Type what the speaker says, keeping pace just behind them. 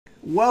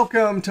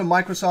Welcome to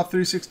Microsoft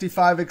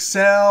 365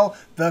 Excel,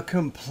 the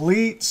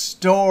complete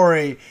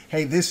story.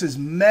 Hey, this is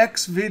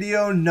MECS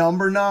video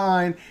number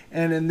 9.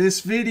 And in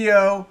this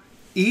video,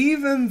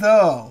 even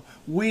though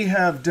we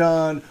have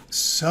done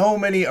so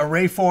many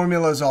array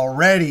formulas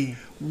already,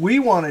 we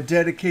want to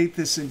dedicate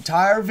this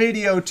entire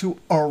video to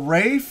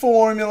array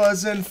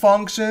formulas and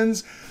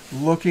functions,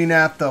 looking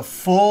at the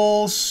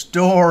full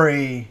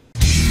story.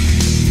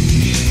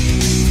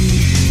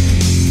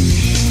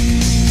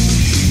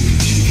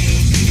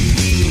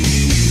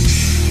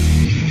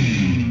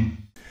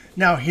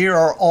 Now, here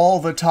are all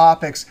the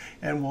topics,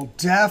 and we'll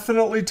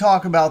definitely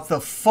talk about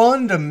the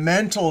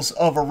fundamentals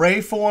of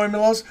array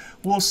formulas.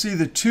 We'll see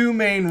the two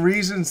main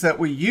reasons that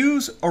we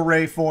use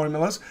array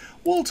formulas.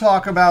 We'll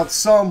talk about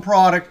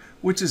SUMPRODUCT,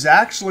 which is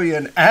actually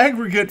an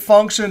aggregate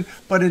function,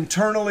 but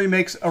internally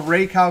makes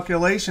array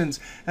calculations.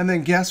 And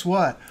then guess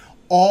what?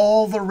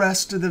 All the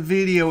rest of the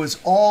video is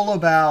all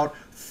about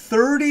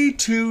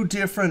 32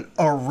 different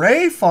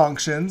array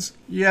functions.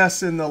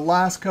 Yes, in the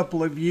last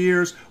couple of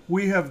years,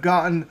 we have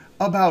gotten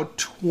about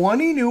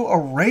 20 new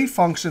array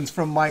functions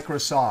from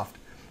Microsoft.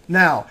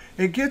 Now,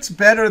 it gets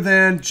better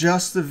than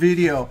just the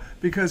video,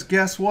 because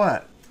guess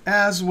what?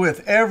 As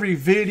with every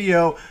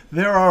video,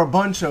 there are a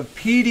bunch of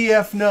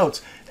PDF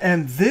notes.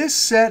 And this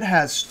set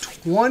has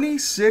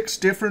 26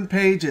 different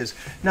pages.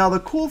 Now, the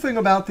cool thing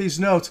about these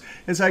notes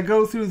is I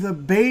go through the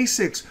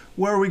basics,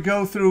 where we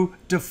go through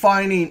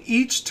defining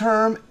each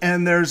term,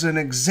 and there's an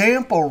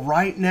example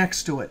right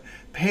next to it.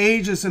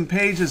 Pages and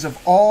pages of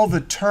all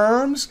the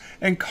terms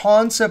and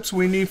concepts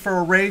we need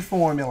for array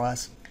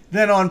formulas.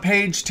 Then on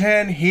page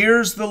 10,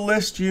 here's the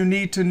list you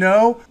need to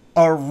know.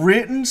 A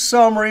written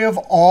summary of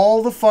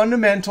all the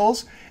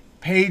fundamentals.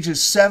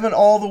 Pages 7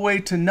 all the way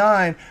to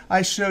 9,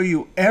 I show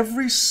you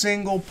every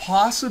single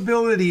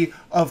possibility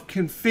of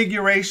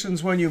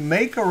configurations when you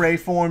make array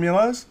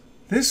formulas.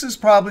 This is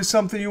probably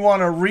something you want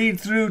to read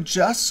through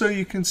just so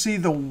you can see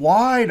the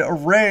wide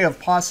array of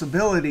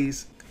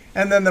possibilities.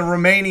 And then the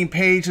remaining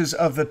pages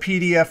of the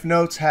PDF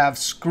notes have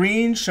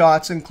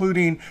screenshots,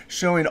 including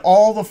showing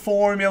all the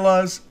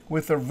formulas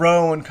with the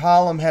row and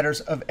column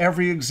headers of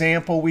every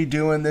example we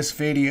do in this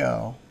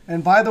video.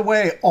 And by the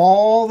way,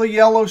 all the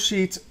yellow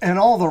sheets and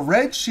all the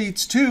red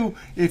sheets too,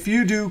 if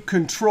you do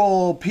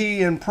Ctrl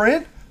P and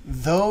print,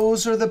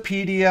 those are the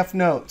PDF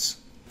notes.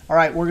 All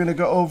right, we're going to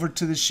go over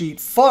to the sheet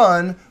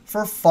Fun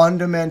for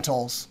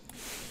fundamentals.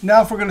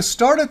 Now, if we're going to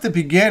start at the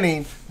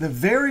beginning, the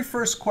very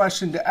first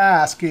question to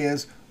ask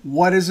is,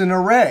 what is an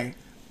array?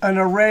 An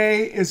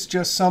array is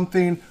just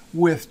something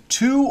with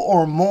 2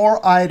 or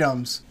more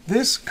items.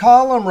 This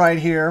column right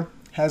here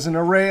has an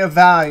array of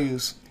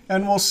values.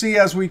 And we'll see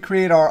as we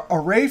create our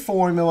array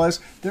formulas,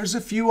 there's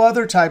a few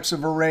other types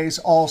of arrays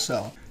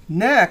also.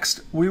 Next,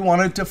 we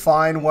want to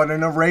define what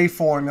an array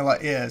formula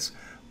is.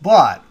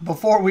 But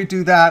before we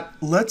do that,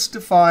 let's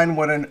define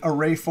what an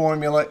array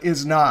formula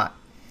is not.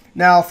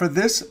 Now, for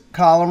this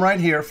column right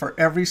here, for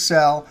every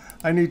cell,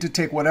 I need to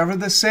take whatever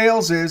the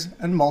sales is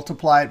and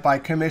multiply it by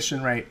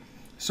commission rate.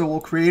 So we'll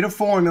create a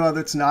formula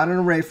that's not an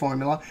array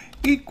formula.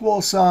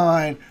 Equal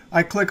sign.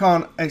 I click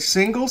on a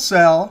single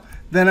cell.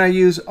 Then I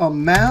use a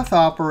math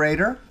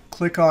operator,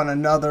 click on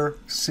another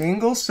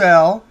single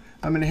cell.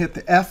 I'm going to hit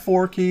the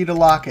F4 key to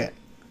lock it.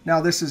 Now,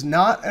 this is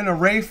not an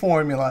array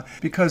formula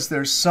because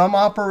there's some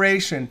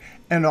operation,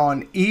 and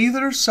on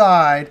either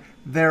side,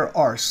 there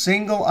are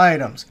single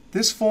items.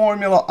 This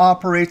formula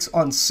operates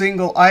on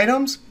single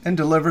items and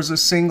delivers a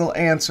single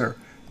answer.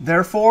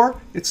 Therefore,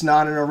 it's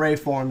not an array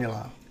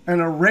formula. An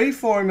array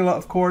formula,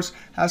 of course,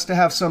 has to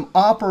have some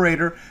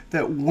operator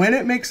that when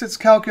it makes its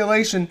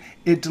calculation,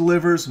 it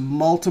delivers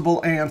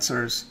multiple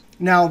answers.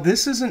 Now,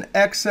 this is an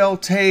Excel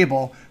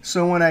table,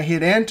 so when I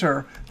hit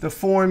Enter, the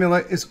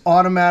formula is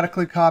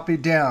automatically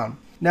copied down.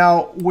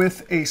 Now,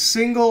 with a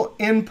single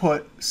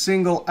input,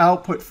 single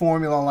output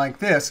formula like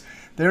this,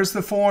 there's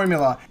the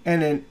formula.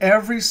 And in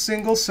every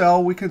single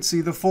cell, we can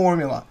see the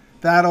formula.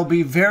 That'll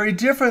be very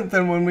different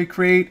than when we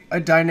create a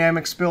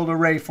dynamic spilled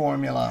array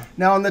formula.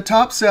 Now, in the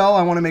top cell,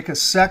 I want to make a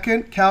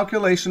second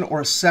calculation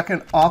or a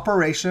second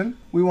operation.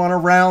 We want to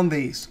round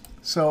these.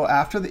 So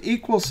after the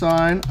equal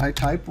sign, I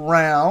type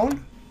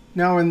round.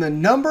 Now, in the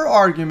number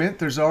argument,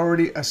 there's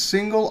already a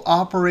single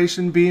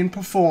operation being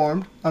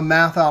performed, a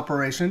math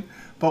operation.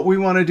 But we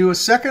want to do a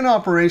second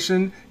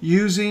operation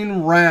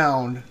using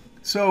round.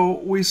 So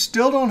we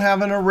still don't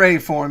have an array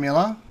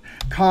formula,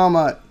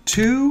 comma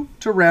 2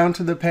 to round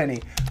to the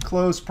penny,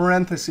 close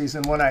parentheses.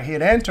 And when I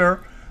hit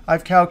Enter,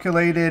 I've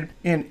calculated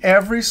in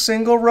every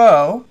single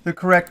row the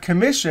correct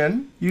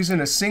commission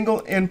using a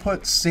single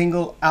input,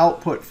 single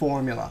output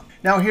formula.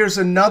 Now, here's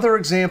another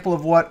example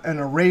of what an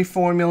array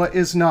formula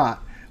is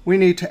not. We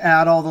need to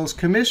add all those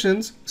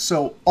commissions.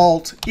 So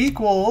Alt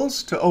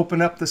equals to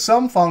open up the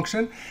sum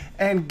function.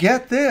 And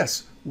get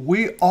this,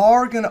 we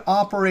are going to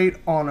operate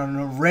on an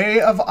array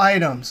of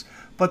items.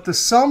 But the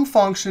sum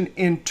function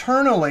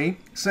internally,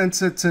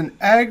 since it's an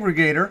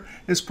aggregator,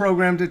 is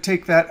programmed to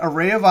take that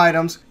array of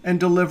items and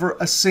deliver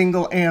a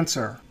single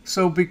answer.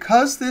 So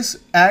because this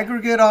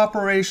aggregate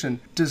operation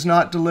does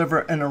not deliver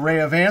an array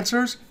of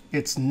answers,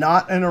 It's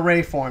not an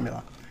array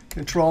formula.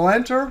 Control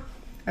Enter,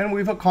 and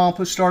we've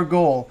accomplished our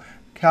goal.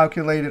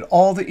 Calculated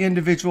all the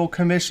individual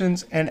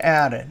commissions and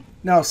added.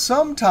 Now,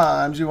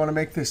 sometimes you want to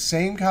make this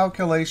same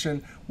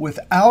calculation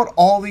without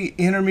all the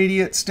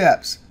intermediate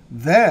steps.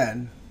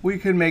 Then we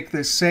can make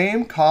this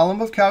same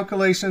column of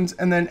calculations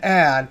and then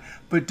add,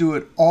 but do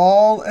it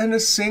all in a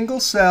single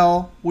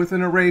cell with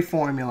an array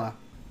formula.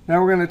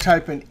 Now we're going to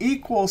type an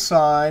equal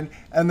sign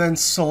and then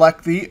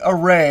select the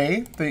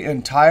array, the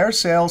entire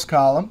sales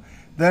column.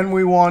 Then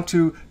we want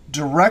to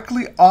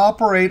directly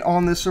operate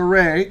on this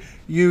array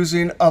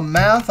using a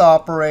math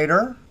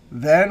operator.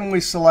 Then we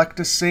select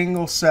a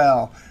single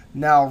cell.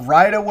 Now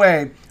right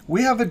away,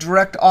 we have a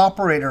direct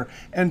operator.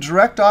 And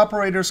direct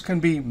operators can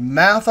be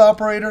math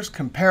operators,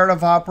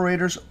 comparative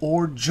operators,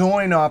 or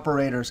join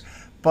operators.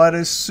 But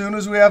as soon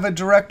as we have a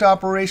direct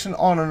operation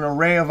on an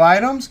array of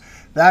items,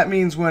 that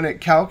means when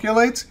it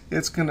calculates,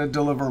 it's going to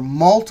deliver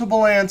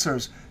multiple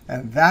answers.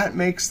 And that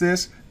makes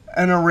this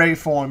an array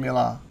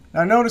formula.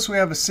 Now notice we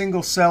have a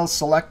single cell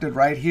selected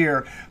right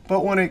here.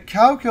 But when it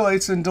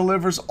calculates and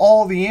delivers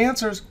all the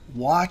answers,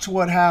 watch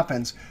what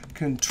happens.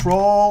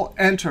 Control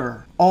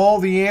Enter. All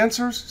the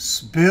answers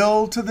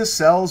spill to the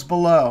cells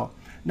below.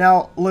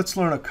 Now let's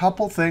learn a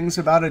couple things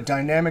about a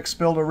dynamic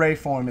spilled array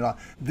formula.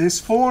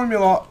 This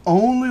formula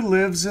only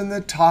lives in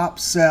the top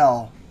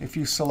cell. If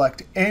you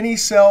select any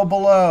cell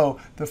below,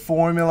 the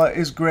formula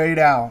is grayed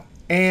out.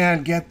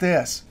 And get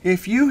this,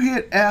 if you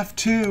hit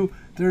F2,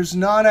 there's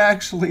not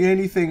actually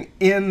anything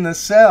in the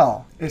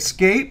cell.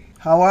 Escape.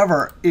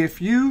 However,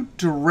 if you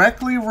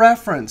directly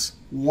reference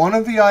one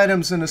of the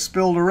items in a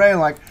spilled array,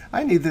 like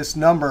I need this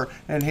number,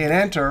 and hit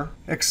Enter,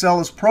 Excel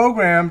is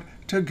programmed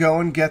to go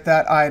and get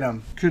that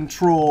item.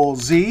 Control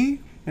Z.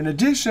 In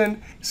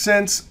addition,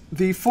 since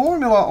the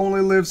formula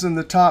only lives in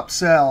the top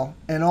cell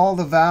and all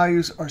the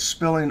values are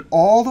spilling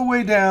all the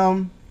way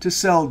down to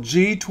cell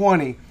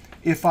G20,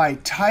 if I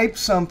type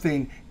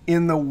something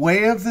in the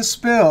way of the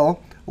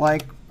spill,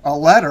 like a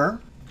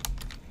letter,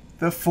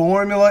 the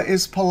formula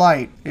is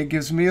polite. It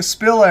gives me a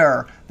spill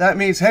error. That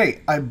means,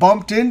 hey, I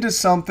bumped into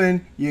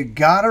something. You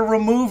got to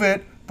remove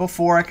it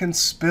before I can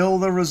spill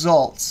the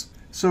results.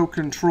 So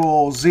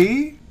Control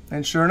Z.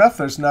 And sure enough,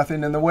 there's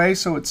nothing in the way,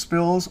 so it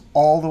spills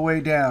all the way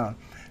down.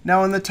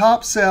 Now in the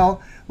top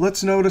cell,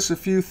 let's notice a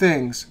few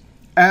things.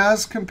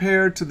 As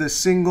compared to the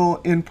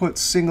single input,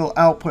 single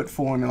output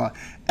formula,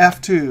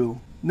 F2,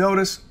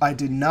 notice I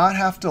did not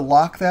have to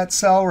lock that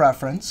cell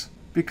reference.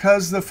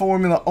 Because the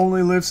formula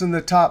only lives in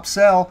the top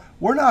cell,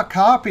 we're not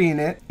copying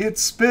it. It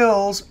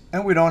spills,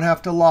 and we don't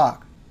have to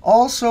lock.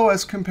 Also,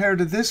 as compared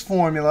to this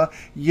formula,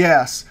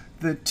 yes,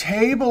 the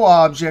table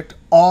object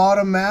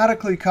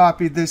automatically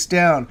copied this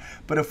down.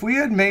 But if we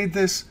had made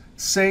this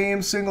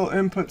same single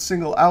input,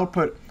 single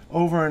output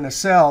over in a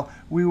cell,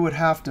 we would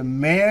have to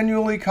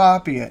manually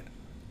copy it.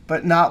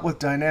 But not with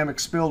dynamic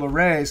spilled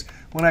arrays.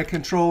 When I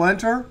Control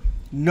Enter,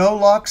 no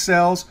lock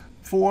cells,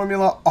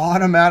 formula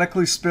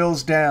automatically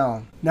spills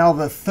down. Now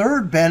the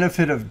third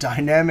benefit of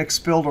dynamic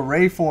spilled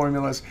array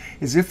formulas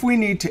is if we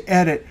need to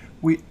edit,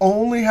 we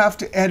only have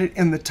to edit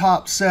in the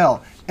top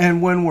cell.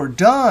 And when we're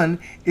done,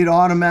 it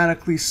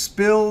automatically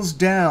spills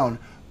down,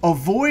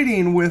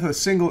 avoiding with a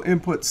single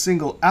input,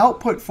 single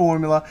output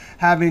formula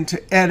having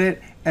to edit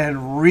and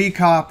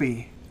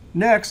recopy.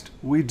 Next,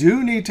 we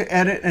do need to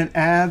edit and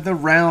add the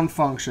round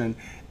function,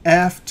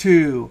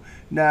 F2.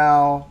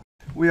 Now,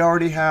 we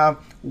already have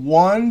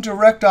one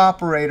direct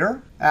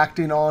operator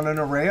acting on an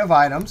array of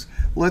items.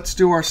 Let's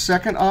do our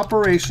second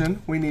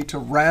operation. We need to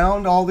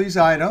round all these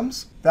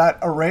items. That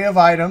array of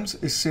items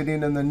is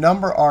sitting in the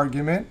number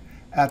argument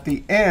at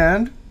the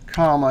end,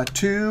 comma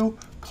 2,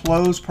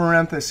 close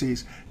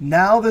parentheses.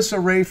 Now this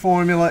array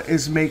formula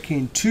is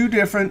making two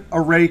different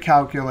array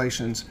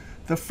calculations.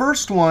 The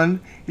first one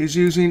is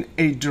using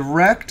a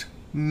direct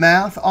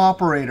math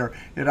operator.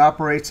 It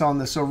operates on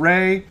this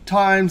array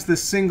times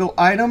this single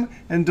item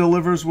and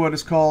delivers what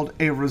is called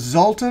a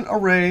resultant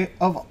array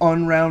of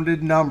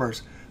unrounded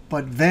numbers.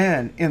 But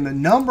then in the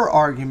number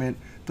argument,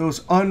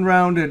 those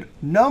unrounded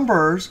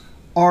numbers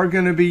are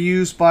going to be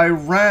used by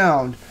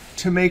round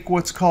to make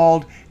what's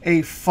called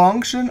a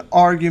function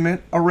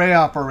argument array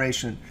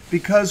operation.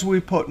 Because we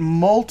put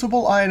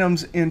multiple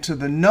items into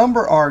the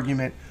number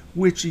argument,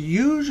 which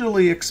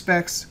usually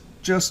expects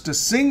just a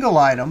single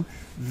item,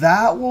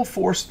 that will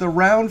force the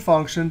round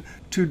function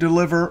to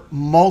deliver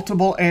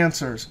multiple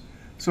answers.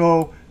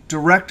 So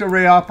direct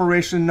array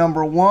operation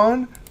number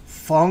 1,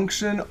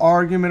 function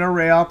argument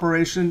array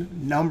operation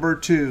number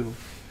 2.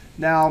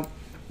 Now,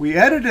 we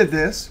edited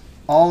this.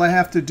 All I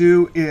have to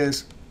do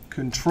is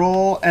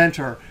Control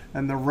Enter,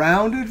 and the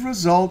rounded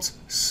results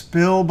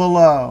spill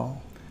below.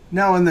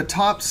 Now in the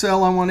top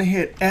cell, I want to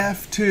hit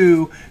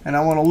F2, and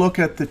I want to look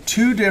at the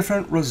two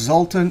different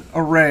resultant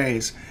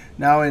arrays.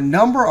 Now in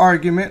number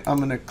argument, I'm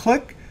going to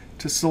click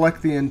to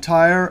select the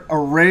entire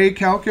array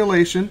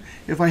calculation.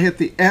 If I hit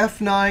the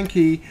F9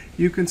 key,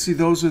 you can see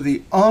those are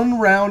the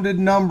unrounded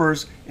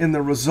numbers in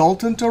the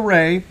resultant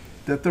array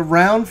that the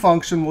round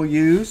function will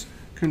use.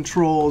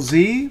 Control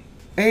Z.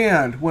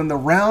 And when the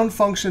round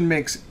function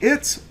makes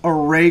its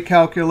array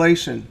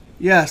calculation,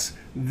 yes,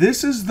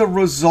 this is the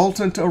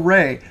resultant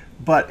array,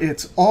 but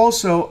it's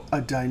also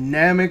a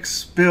dynamic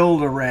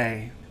spilled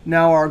array.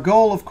 Now our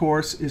goal, of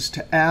course, is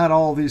to add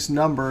all these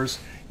numbers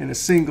in a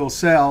single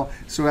cell.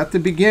 So at the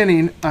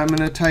beginning, I'm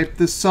going to type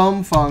the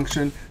sum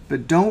function,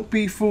 but don't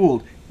be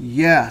fooled.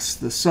 Yes,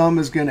 the sum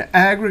is going to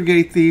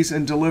aggregate these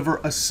and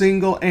deliver a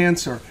single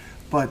answer.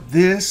 But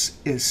this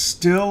is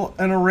still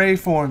an array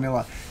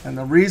formula. And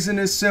the reason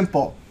is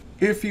simple.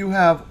 If you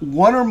have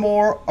one or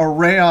more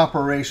array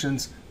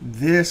operations,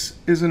 this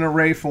is an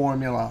array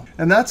formula.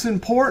 And that's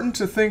important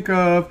to think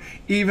of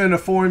even a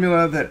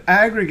formula that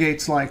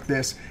aggregates like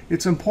this.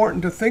 It's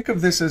important to think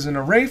of this as an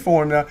array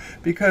formula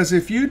because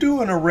if you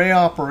do an array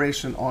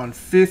operation on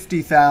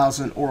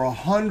 50,000 or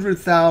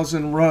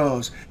 100,000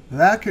 rows,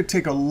 that could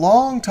take a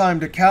long time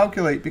to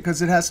calculate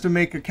because it has to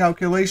make a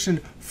calculation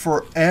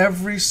for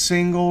every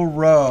single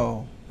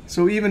row.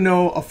 So even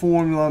though a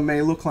formula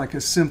may look like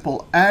a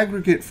simple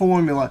aggregate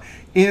formula,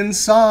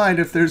 inside,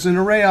 if there's an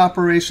array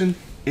operation,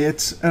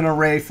 it's an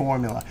array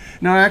formula.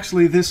 Now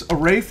actually, this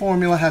array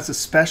formula has a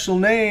special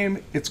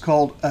name. It's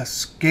called a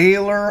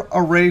scalar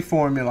array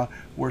formula,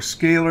 where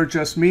scalar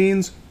just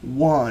means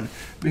 1.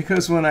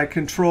 Because when I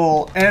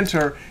Control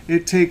Enter,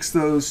 it takes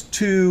those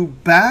two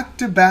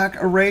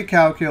back-to-back array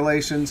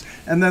calculations,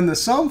 and then the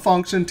sum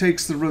function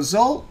takes the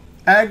result,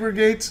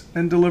 aggregates,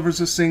 and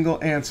delivers a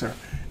single answer.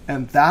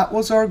 And that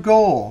was our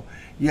goal.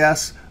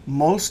 Yes,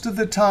 most of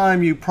the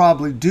time you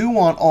probably do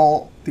want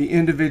all the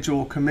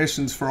individual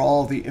commissions for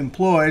all the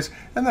employees,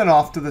 and then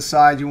off to the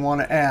side you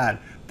want to add.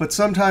 But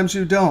sometimes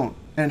you don't.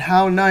 And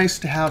how nice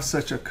to have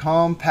such a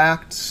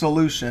compact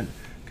solution.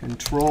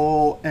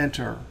 Control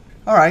Enter.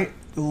 All right,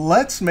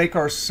 let's make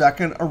our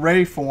second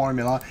array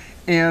formula.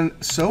 And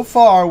so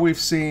far we've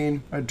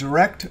seen a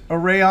direct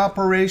array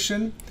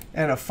operation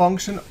and a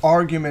function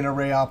argument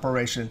array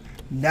operation.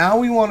 Now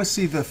we want to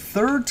see the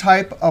third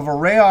type of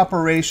array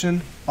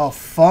operation, a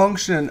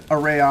function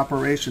array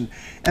operation.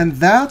 And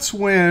that's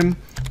when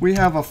we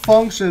have a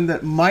function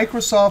that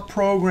Microsoft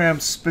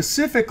programmed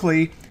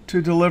specifically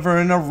to deliver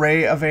an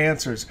array of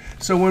answers.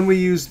 So when we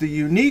use the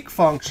unique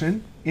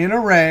function in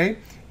array,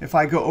 if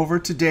I go over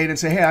to date and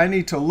say, hey, I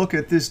need to look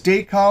at this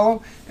date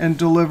column and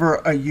deliver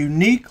a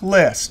unique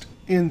list.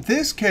 In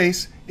this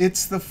case,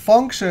 it's the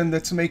function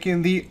that's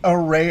making the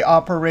array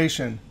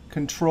operation.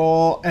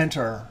 Control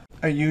Enter.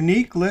 A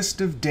unique list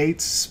of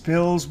dates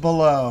spills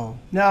below.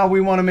 Now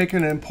we want to make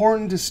an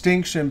important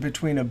distinction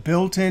between a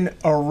built-in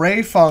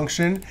array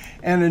function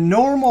and a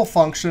normal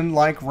function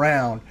like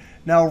round.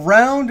 Now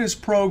round is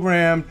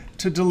programmed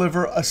to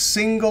deliver a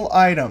single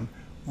item.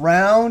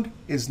 Round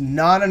is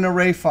not an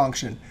array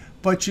function,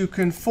 but you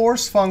can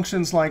force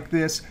functions like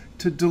this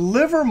to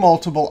deliver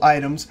multiple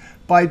items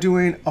by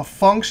doing a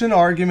function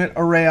argument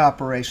array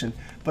operation.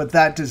 But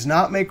that does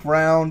not make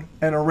round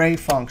an array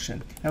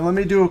function. And let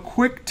me do a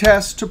quick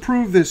test to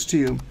prove this to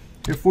you.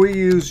 If we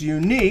use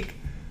unique,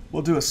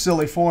 we'll do a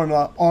silly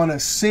formula on a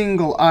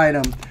single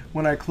item.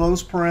 When I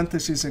close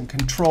parentheses and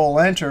Control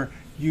Enter,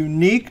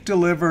 unique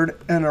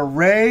delivered an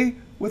array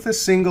with a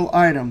single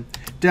item.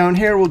 Down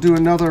here, we'll do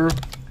another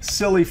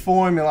silly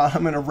formula.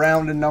 I'm going to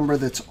round a number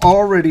that's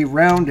already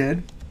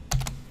rounded.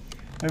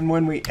 And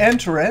when we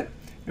enter it,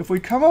 if we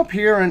come up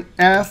here in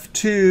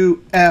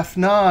F2,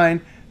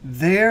 F9,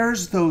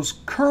 there's those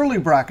curly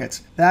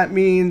brackets. That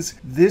means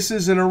this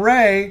is an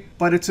array,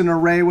 but it's an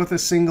array with a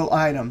single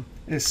item.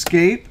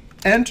 Escape,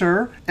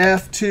 Enter,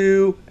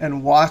 F2,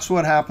 and watch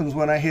what happens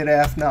when I hit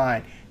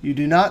F9. You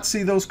do not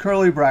see those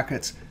curly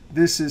brackets.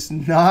 This is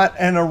not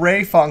an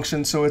array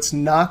function, so it's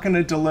not going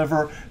to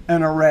deliver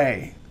an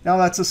array. Now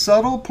that's a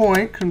subtle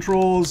point,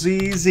 Control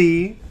Z,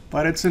 Z,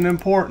 but it's an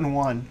important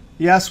one.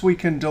 Yes, we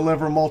can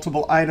deliver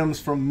multiple items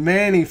from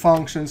many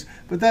functions,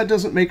 but that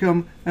doesn't make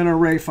them an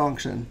array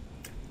function.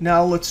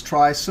 Now let's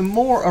try some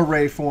more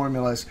array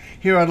formulas.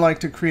 Here I'd like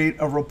to create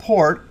a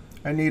report.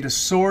 I need a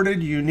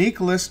sorted unique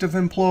list of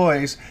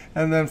employees.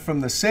 And then from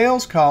the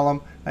sales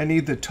column, I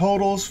need the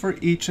totals for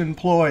each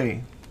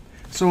employee.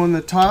 So in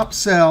the top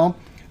cell,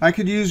 I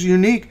could use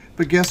unique,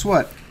 but guess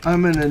what?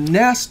 I'm going to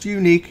nest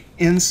unique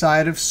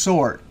inside of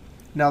sort.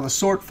 Now the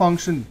sort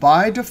function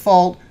by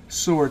default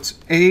sorts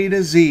A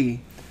to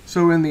Z.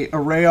 So in the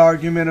array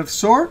argument of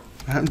sort,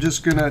 I'm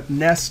just going to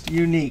nest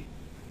unique.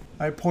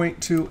 I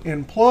point to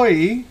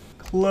employee,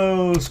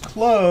 close,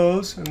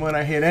 close, and when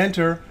I hit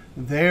Enter,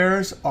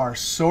 there's our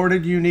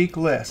sorted unique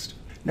list.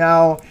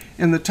 Now,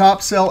 in the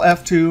top cell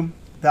F2,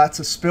 that's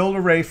a spilled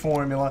array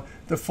formula.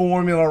 The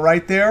formula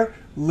right there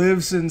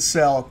lives in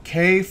cell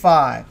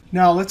K5.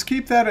 Now, let's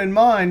keep that in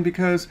mind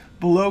because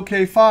below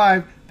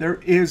K5,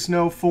 there is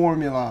no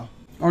formula.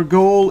 Our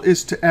goal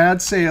is to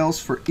add sales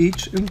for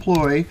each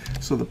employee.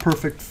 So the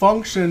perfect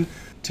function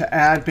to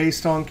add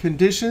based on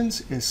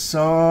conditions is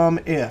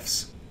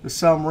SUMIFS. The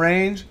sum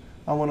range,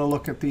 I want to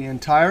look at the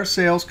entire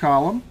sales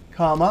column,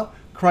 comma,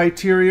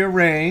 criteria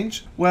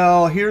range.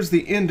 Well, here's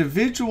the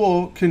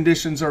individual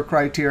conditions or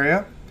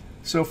criteria.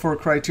 So for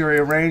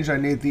criteria range, I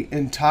need the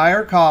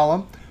entire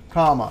column,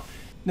 comma.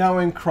 Now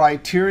in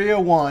criteria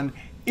 1,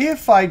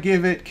 if I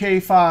give it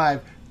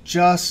K5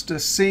 just a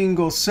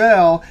single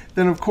cell,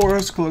 then of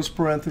course, close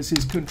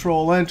parentheses,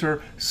 Control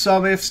Enter,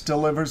 SUMIFS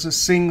delivers a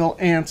single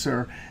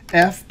answer.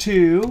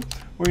 F2,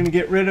 we're going to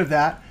get rid of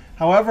that.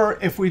 However,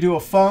 if we do a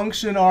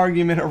function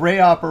argument array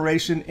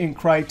operation in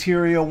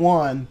criteria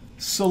 1,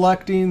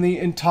 selecting the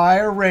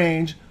entire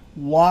range,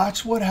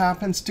 watch what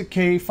happens to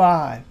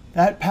K5.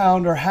 That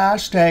pound or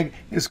hashtag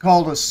is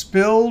called a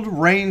spilled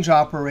range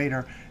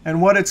operator.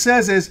 And what it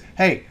says is,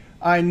 hey,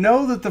 I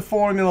know that the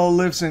formula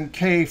lives in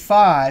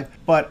K5,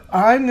 but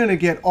I'm going to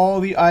get all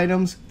the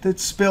items that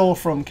spill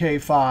from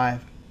K5.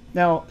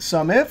 Now,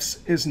 SUMIFS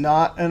is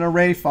not an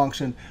array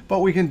function, but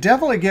we can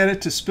definitely get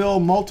it to spill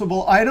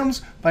multiple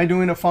items by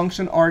doing a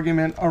function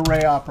argument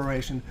array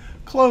operation.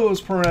 Close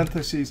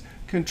parentheses,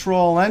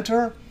 Control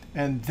Enter,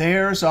 and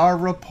there's our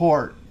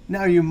report.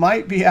 Now, you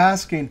might be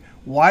asking,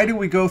 why do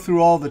we go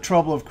through all the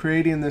trouble of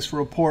creating this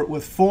report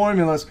with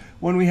formulas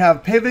when we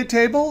have pivot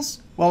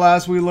tables? Well,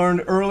 as we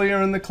learned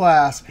earlier in the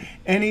class,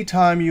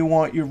 anytime you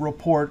want your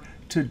report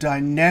to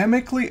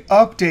dynamically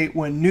update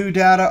when new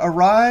data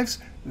arrives,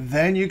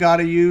 then you got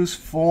to use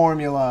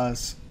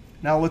formulas.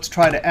 Now let's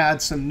try to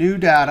add some new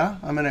data.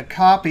 I'm going to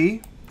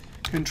copy,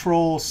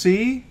 Control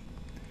C,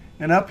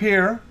 and up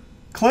here,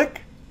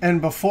 click.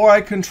 And before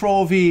I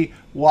Control V,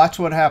 watch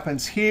what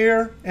happens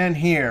here and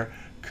here.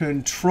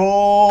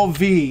 Control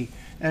V.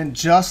 And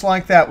just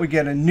like that, we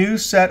get a new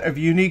set of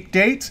unique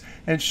dates.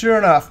 And sure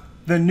enough,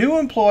 the new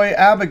employee,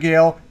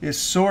 Abigail, is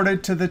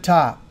sorted to the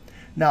top.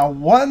 Now,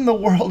 what in the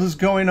world is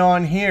going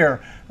on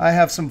here? I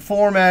have some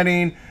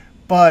formatting,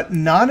 but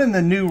not in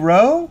the new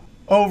row.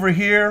 Over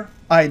here,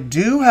 I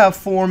do have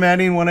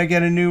formatting when I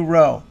get a new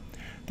row.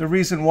 The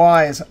reason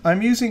why is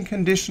I'm using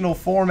conditional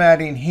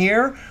formatting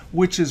here,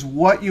 which is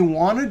what you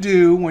want to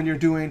do when you're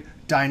doing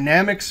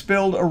dynamic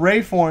spilled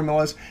array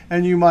formulas,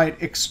 and you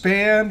might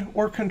expand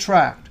or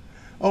contract.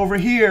 Over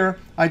here,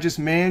 I just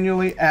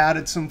manually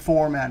added some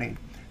formatting.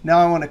 Now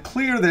I want to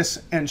clear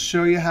this and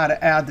show you how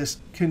to add this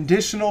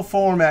conditional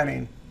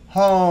formatting.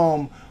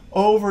 Home,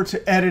 over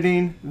to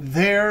editing,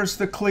 there's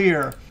the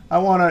clear. I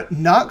want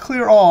to not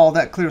clear all.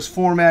 That clears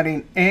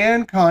formatting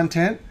and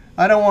content.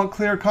 I don't want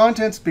clear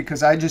contents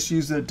because I just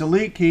use the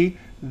delete key.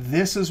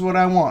 This is what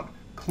I want,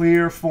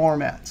 clear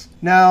formats.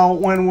 Now,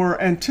 when we're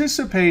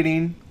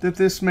anticipating that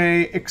this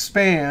may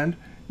expand,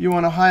 you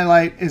want to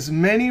highlight as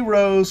many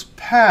rows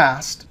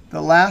past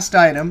the last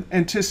item,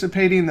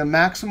 anticipating the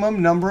maximum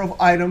number of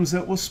items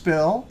that will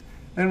spill.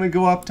 Then we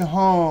go up to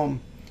Home,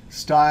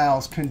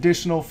 Styles,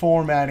 Conditional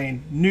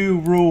Formatting, New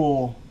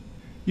Rule.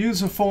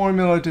 Use a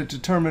formula to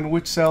determine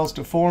which cells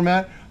to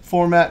format.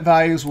 Format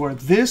values where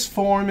this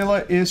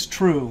formula is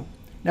true.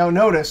 Now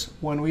notice,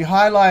 when we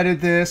highlighted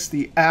this,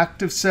 the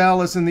active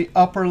cell is in the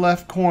upper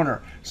left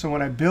corner. So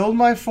when I build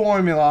my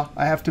formula,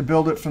 I have to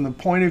build it from the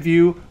point of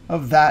view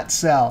of that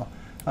cell.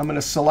 I'm going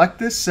to select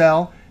this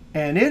cell,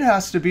 and it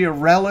has to be a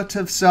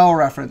relative cell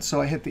reference.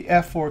 So I hit the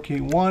F4 key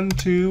 1,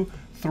 2,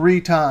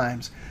 3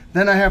 times.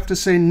 Then I have to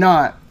say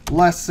not,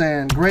 less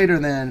than, greater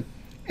than.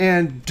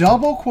 And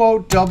double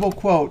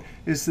quote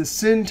is the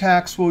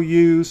syntax we'll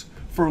use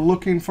for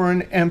looking for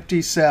an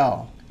empty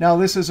cell. Now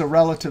this is a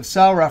relative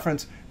cell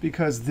reference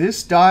because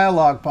this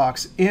dialog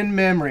box in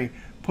memory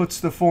puts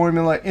the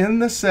formula in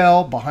the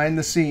cell behind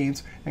the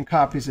scenes and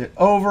copies it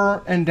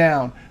over and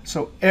down.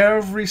 So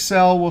every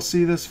cell will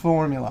see this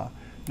formula.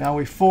 Now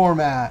we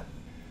format.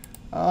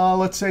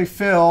 Let's say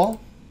fill.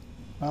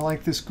 I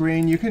like this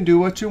green. You can do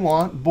what you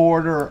want.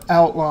 Border,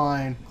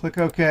 outline. Click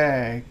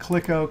OK.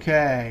 Click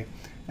OK.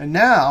 And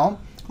now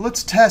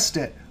let's test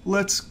it.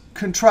 Let's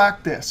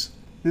contract this.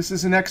 This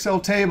is an Excel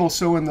table.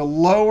 So in the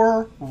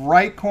lower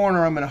right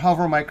corner, I'm going to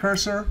hover my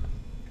cursor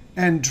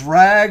and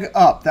drag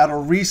up.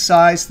 That'll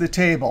resize the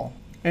table.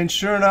 And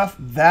sure enough,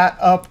 that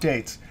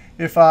updates.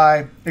 If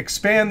I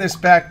expand this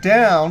back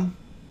down,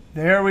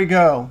 there we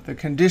go. The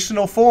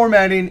conditional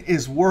formatting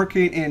is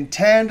working in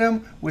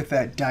tandem with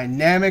that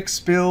dynamic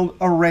spilled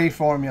array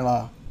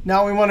formula.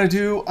 Now we want to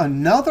do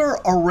another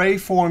array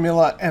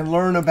formula and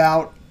learn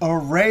about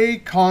array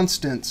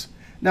constants.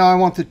 Now I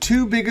want the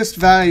two biggest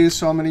values,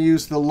 so I'm going to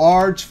use the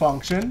large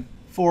function.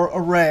 For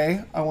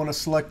array, I want to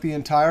select the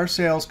entire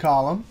sales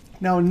column.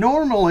 Now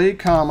normally,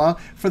 comma,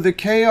 for the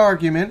k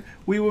argument,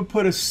 we would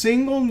put a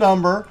single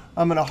number.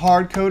 I'm going to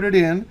hard code it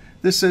in.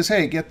 This says,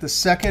 hey, get the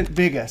second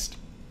biggest.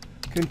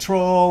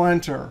 Control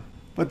Enter.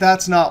 But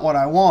that's not what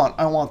I want.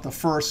 I want the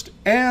first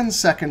and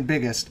second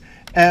biggest,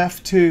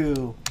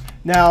 F2.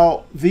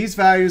 Now, these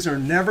values are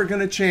never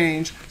going to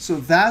change, so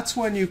that's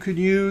when you could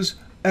use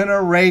an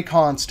array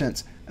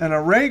constant. An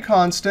array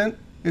constant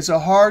is a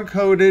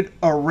hard-coded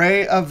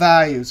array of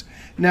values.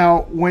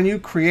 Now, when you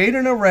create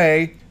an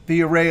array,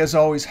 the array is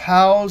always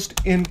housed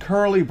in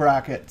curly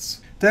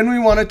brackets. Then we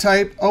want to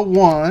type a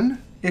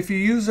 1. If you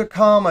use a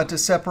comma to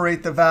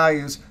separate the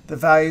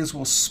values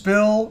will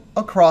spill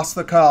across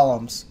the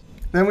columns.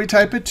 Then we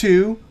type a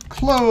 2,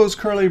 close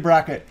curly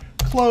bracket,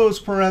 close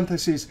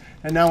parentheses.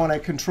 And now when I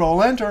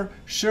Control Enter,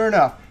 sure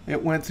enough,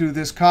 it went through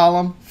this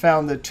column,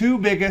 found the two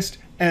biggest,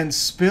 and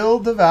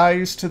spilled the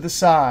values to the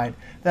side.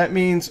 That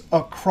means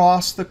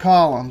across the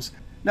columns.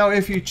 Now,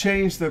 if you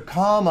change the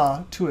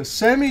comma to a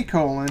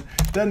semicolon,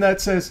 then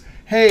that says,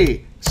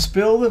 hey,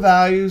 spill the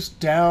values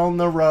down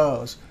the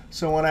rows.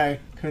 So when I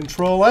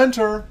Control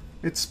Enter,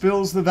 it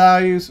spills the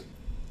values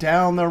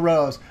down the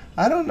rows.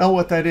 I don't know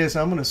what that is.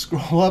 I'm going to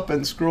scroll up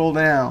and scroll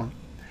down.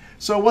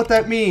 So what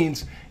that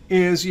means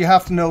is you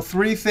have to know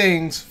three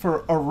things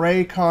for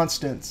array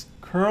constants.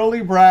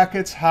 Curly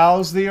brackets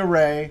house the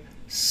array.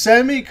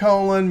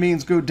 Semicolon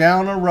means go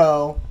down a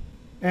row.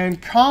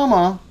 And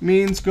comma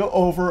means go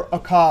over a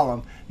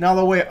column. Now,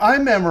 the way I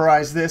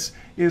memorize this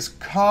is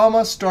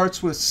comma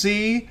starts with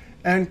C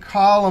and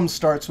column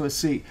starts with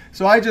C.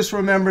 So I just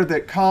remember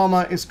that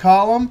comma is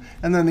column,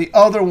 and then the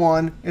other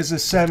one is a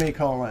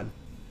semicolon.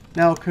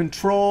 Now,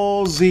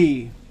 Control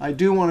Z. I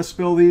do want to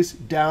spill these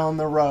down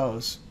the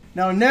rows.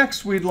 Now,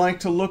 next, we'd like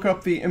to look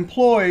up the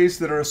employees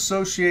that are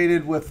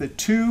associated with the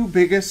two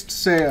biggest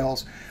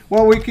sales.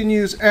 Well, we can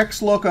use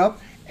XLOOKUP.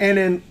 And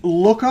in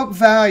lookup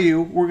value,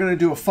 we're going to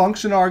do a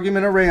function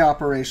argument array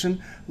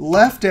operation,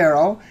 left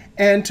arrow.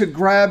 And to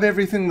grab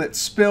everything that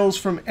spills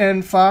from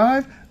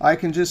N5, I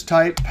can just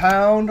type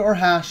pound or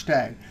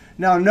hashtag.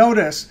 Now,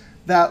 notice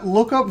that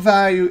lookup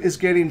value is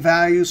getting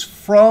values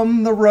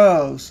from the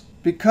rows.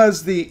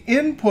 Because the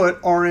input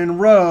are in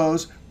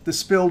rows, the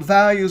spilled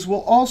values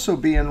will also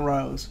be in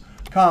rows,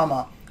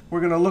 comma. We're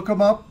going to look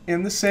them up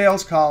in the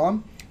sales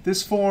column.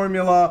 This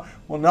formula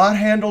will not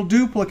handle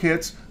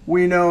duplicates.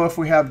 We know if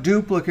we have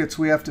duplicates,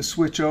 we have to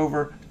switch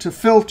over to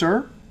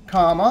filter,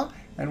 comma,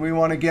 and we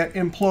want to get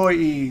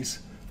employees.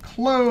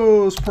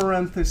 Close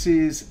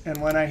parentheses. And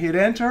when I hit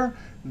Enter,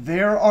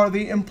 there are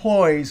the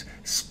employees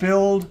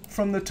spilled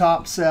from the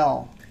top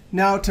cell.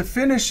 Now, to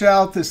finish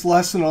out this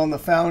lesson on the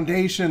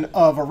foundation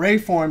of array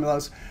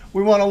formulas,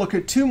 we want to look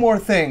at two more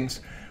things.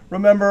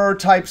 Remember,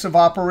 types of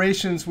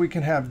operations, we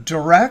can have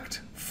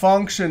direct,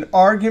 function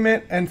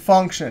argument, and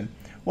function.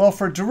 Well,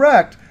 for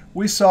direct,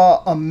 we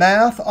saw a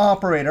math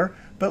operator.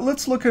 But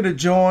let's look at a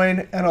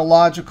join and a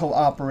logical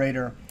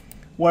operator.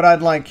 What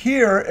I'd like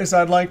here is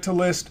I'd like to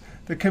list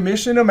the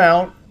commission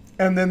amount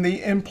and then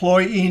the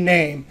employee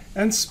name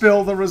and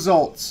spill the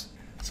results.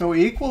 So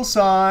equal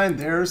sign,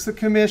 there's the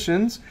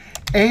commissions.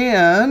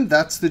 And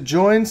that's the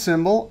join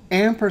symbol,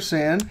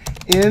 ampersand.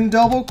 In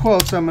double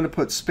quotes, I'm going to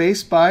put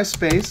space by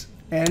space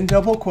and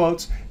double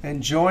quotes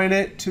and join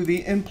it to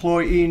the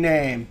employee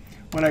name.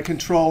 When I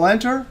Control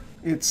Enter,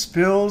 it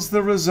spills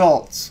the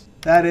results.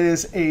 That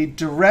is a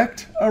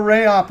direct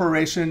array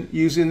operation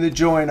using the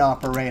join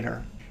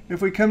operator.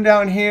 If we come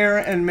down here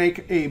and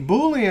make a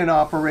Boolean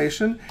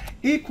operation,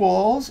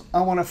 equals,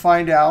 I want to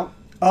find out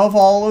of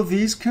all of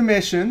these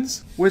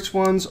commissions, which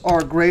ones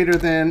are greater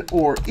than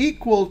or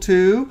equal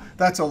to.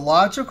 That's a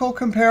logical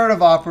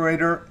comparative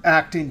operator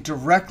acting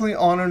directly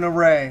on an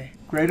array.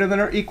 Greater than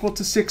or equal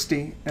to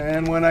 60.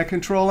 And when I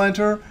Control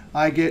Enter,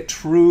 I get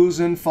trues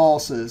and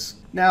falses.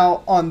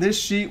 Now, on this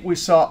sheet, we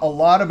saw a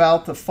lot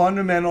about the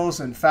fundamentals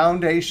and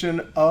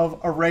foundation of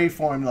array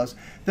formulas.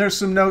 There's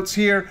some notes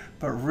here,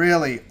 but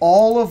really,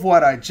 all of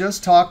what I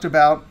just talked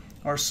about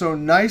are so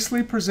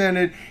nicely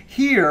presented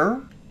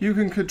here. You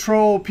can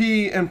Control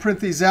P and print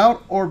these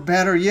out, or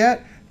better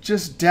yet,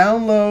 just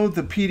download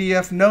the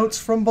PDF notes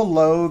from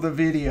below the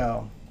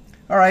video.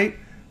 All right,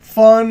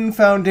 fun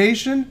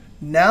foundation.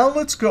 Now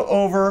let's go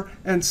over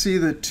and see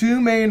the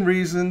two main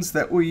reasons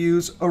that we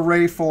use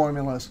array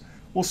formulas.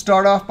 We'll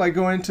start off by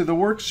going to the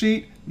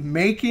worksheet,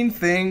 making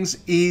things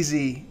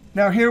easy.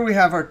 Now here we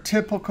have our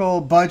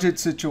typical budget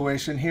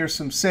situation. Here's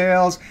some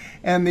sales.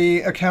 And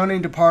the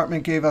accounting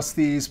department gave us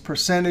these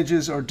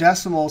percentages or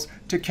decimals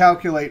to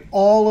calculate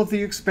all of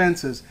the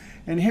expenses.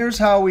 And here's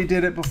how we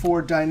did it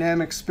before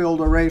dynamic spilled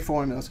array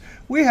formulas.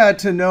 We had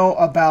to know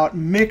about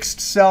mixed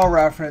cell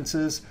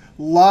references,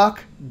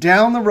 lock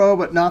down the row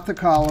but not the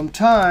column,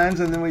 times,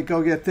 and then we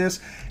go get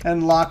this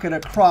and lock it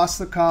across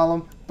the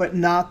column but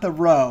not the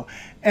row.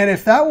 And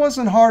if that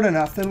wasn't hard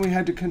enough, then we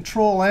had to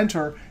Control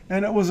Enter,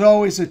 and it was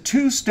always a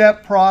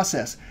two-step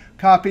process.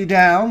 Copy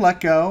down, let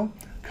go,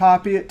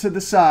 copy it to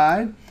the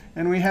side,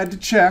 and we had to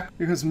check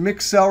because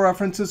mixed cell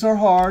references are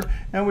hard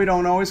and we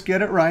don't always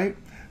get it right.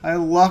 I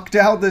lucked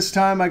out this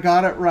time, I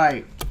got it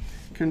right.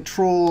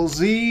 Control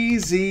Z,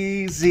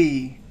 Z,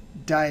 Z.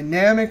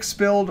 Dynamic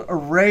spilled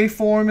array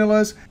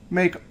formulas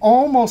make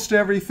almost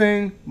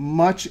everything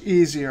much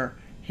easier.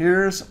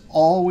 Here's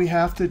all we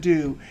have to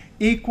do.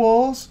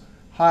 Equals,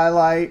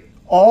 highlight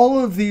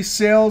all of these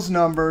sales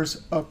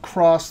numbers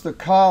across the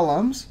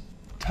columns,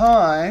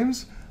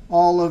 times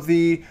all of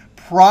the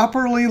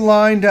properly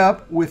lined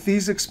up with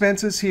these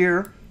expenses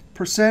here,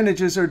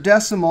 percentages or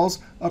decimals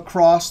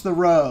across the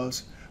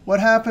rows. What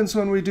happens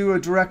when we do a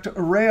direct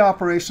array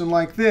operation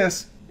like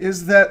this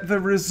is that the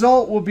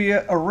result will be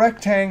a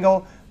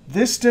rectangle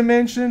this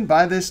dimension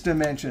by this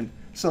dimension.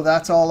 So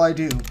that's all I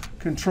do.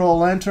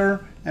 Control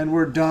Enter, and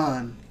we're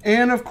done.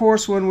 And of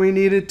course, when we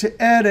needed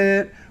to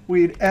edit,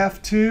 we'd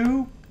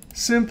F2,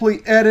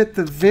 simply edit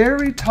the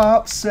very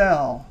top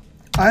cell.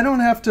 I don't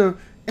have to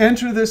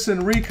enter this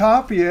and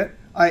recopy it.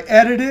 I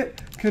edit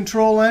it,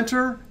 Control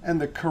Enter, and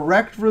the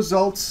correct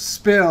results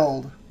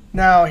spilled.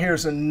 Now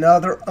here's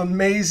another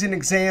amazing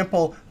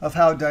example of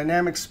how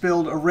dynamic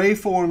spilled array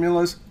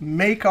formulas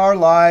make our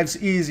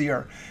lives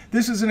easier.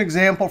 This is an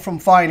example from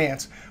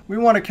finance. We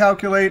want to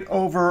calculate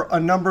over a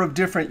number of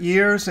different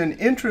years and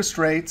interest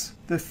rates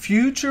the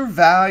future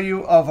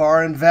value of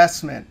our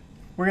investment.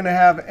 We're going to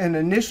have an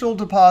initial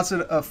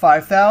deposit of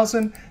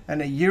 $5,000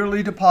 and a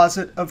yearly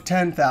deposit of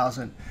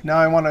 $10,000. Now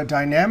I want to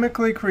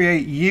dynamically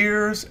create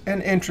years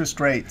and interest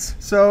rates.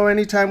 So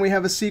anytime we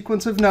have a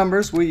sequence of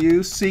numbers, we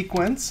use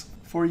sequence.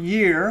 For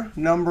year,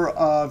 number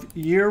of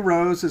year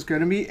rows is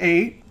going to be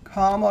 8,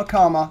 comma,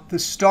 comma. The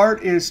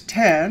start is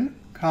 10,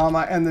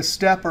 comma, and the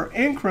step or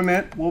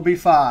increment will be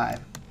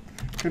 5.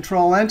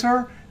 Control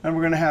Enter, and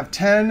we're going to have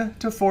 10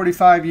 to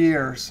 45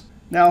 years.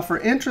 Now for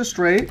interest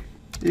rate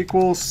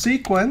equals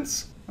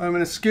sequence. I'm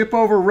going to skip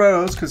over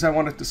rows because I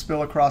want it to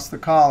spill across the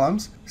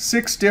columns.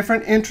 6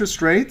 different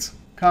interest rates,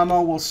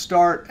 comma, will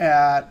start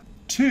at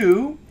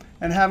 2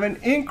 and have an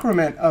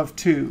increment of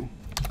 2.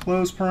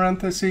 Close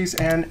parentheses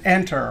and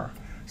enter.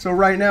 So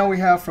right now we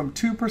have from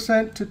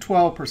 2% to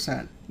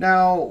 12%.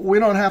 Now we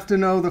don't have to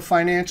know the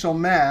financial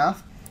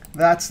math.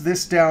 That's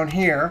this down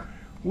here.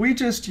 We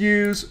just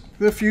use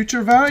the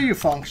future value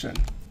function.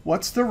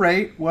 What's the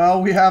rate?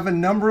 Well, we have a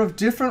number of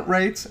different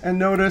rates. And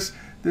notice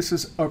this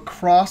is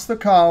across the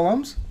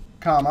columns,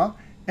 comma,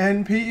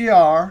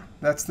 NPER,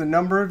 that's the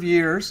number of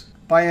years.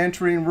 By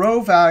entering row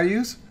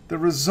values, the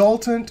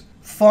resultant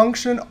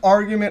function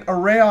argument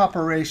array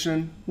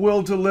operation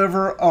will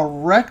deliver a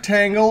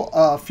rectangle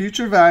of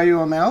future value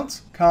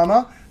amounts,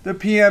 comma, the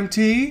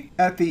PMT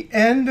at the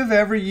end of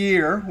every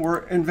year,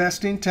 we're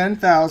investing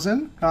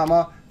 10,000,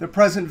 comma, the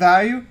present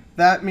value,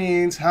 that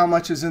means how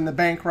much is in the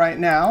bank right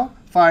now,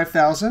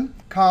 5,000,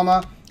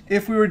 comma,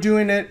 if we were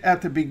doing it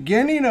at the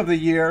beginning of the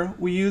year,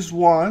 we used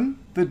 1.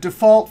 The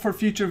default for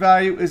future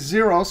value is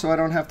 0, so I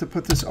don't have to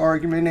put this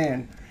argument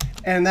in.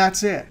 And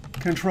that's it.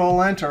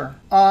 Control Enter.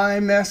 I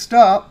messed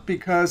up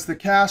because the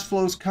cash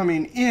flows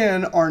coming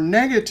in are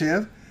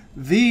negative.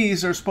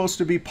 These are supposed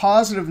to be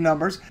positive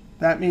numbers.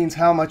 That means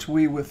how much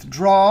we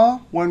withdraw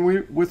when we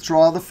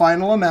withdraw the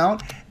final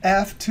amount.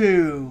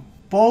 F2.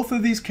 Both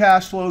of these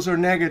cash flows are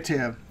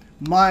negative.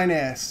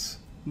 Minus,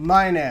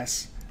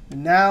 minus.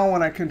 And now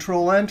when I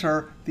Control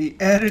Enter, the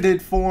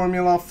edited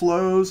formula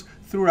flows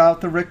throughout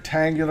the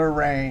rectangular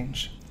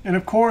range. And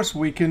of course,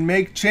 we can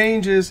make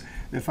changes.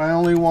 If I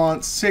only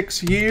want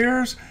 6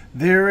 years,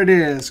 there it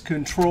is.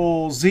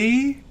 Control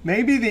Z.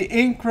 Maybe the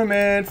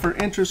increment for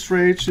interest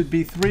rate should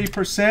be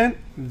 3%.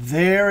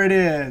 There it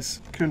is.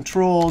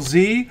 Control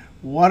Z.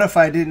 What if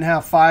I didn't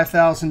have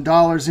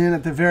 $5,000 in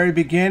at the very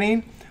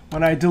beginning?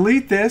 When I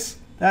delete this,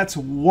 that's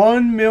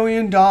 $1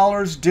 million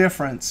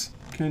difference.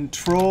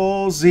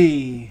 Control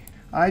Z.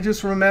 I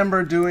just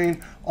remember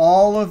doing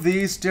all of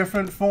these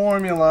different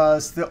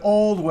formulas the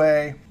old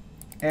way.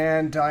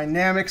 And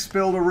dynamic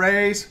spilled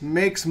arrays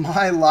makes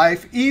my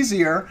life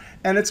easier.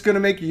 And it's going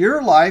to make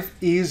your life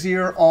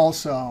easier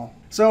also.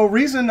 So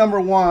reason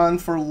number 1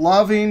 for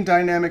loving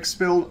dynamic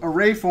spilled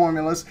array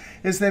formulas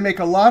is they make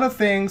a lot of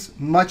things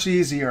much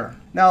easier.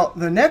 Now,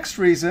 the next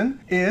reason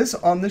is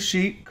on the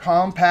sheet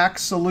compact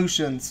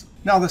solutions.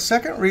 Now, the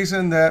second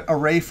reason that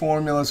array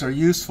formulas are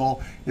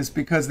useful is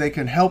because they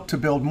can help to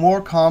build more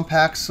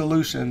compact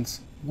solutions.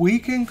 We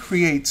can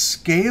create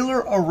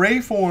scalar array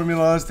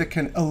formulas that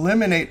can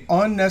eliminate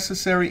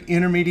unnecessary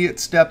intermediate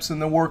steps in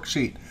the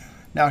worksheet.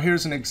 Now,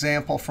 here's an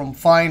example from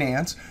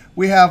finance.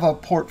 We have a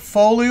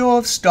portfolio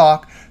of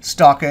stock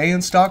A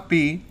and stock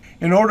B.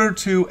 In order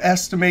to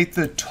estimate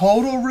the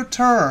total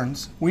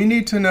returns, we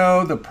need to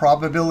know the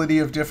probability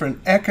of different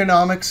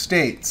economic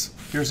states.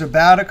 Here's a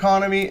bad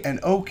economy, an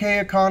OK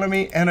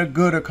economy, and a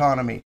good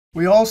economy.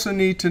 We also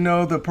need to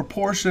know the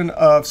proportion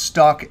of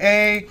stock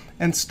A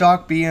and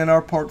stock B in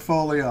our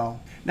portfolio.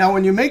 Now,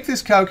 when you make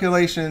this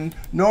calculation,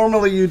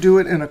 normally you do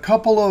it in a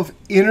couple of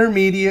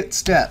intermediate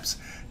steps.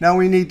 Now,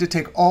 we need to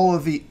take all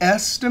of the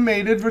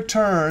estimated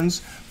returns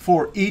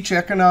for each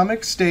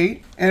economic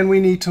state, and we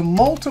need to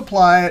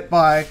multiply it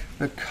by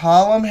the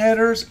column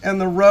headers and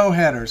the row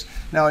headers.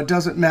 Now, it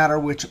doesn't matter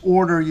which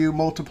order you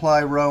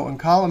multiply row and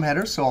column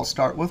headers, so I'll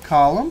start with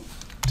column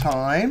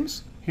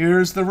times.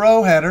 Here's the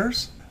row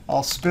headers.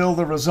 I'll spill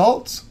the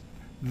results.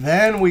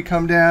 Then we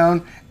come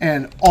down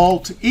and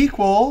Alt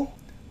equal.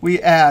 We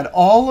add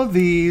all of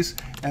these,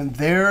 and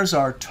there's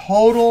our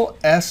total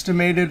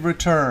estimated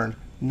return,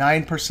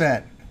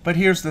 9%. But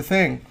here's the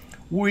thing.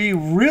 We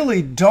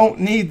really don't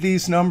need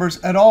these numbers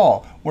at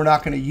all. We're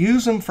not going to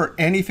use them for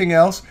anything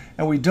else,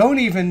 and we don't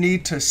even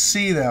need to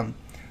see them.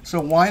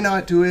 So why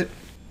not do it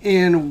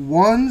in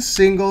one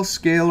single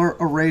scalar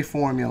array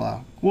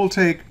formula? We'll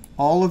take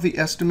all of the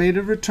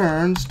estimated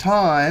returns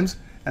times,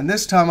 and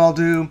this time I'll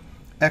do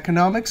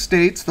economic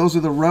states. Those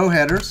are the row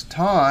headers,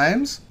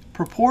 times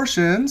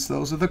proportions.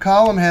 Those are the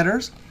column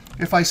headers.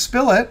 If I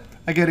spill it,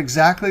 I get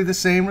exactly the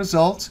same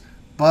results,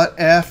 but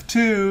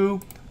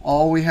F2.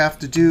 All we have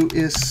to do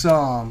is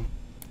sum.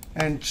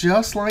 And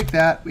just like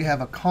that, we have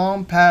a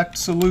compact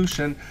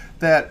solution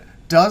that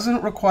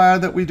doesn't require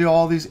that we do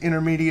all these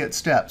intermediate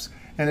steps.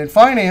 And in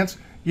finance,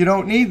 you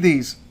don't need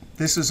these.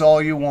 This is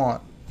all you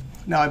want.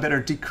 Now I better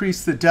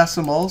decrease the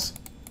decimals.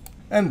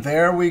 And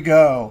there we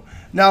go.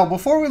 Now,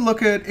 before we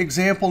look at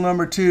example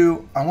number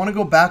 2, I want to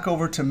go back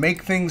over to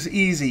make things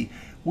easy.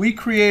 We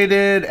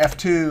created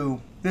F2,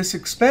 this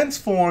expense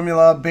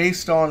formula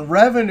based on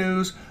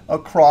revenues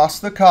across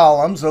the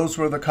columns. Those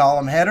were the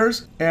column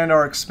headers. And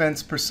our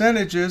expense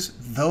percentages,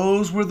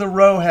 those were the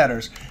row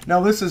headers. Now,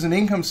 this is an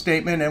income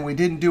statement, and we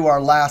didn't do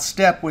our last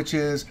step, which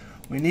is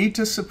we need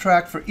to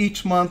subtract for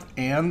each month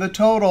and the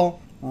total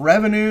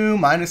revenue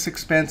minus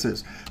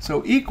expenses.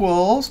 So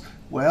equals,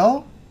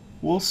 well,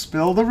 we'll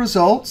spill the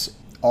results,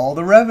 all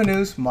the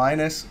revenues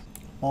minus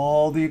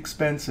all the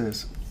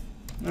expenses.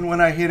 And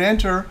when I hit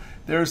Enter,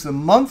 there's the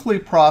monthly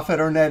profit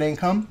or net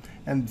income.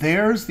 And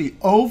there's the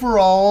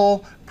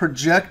overall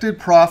projected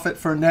profit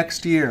for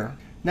next year.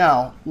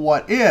 Now,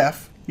 what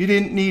if you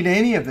didn't need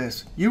any of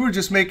this? You were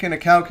just making a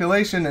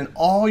calculation, and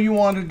all you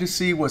wanted to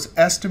see was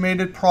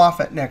estimated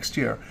profit next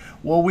year.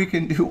 Well, we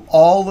can do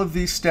all of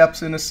these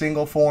steps in a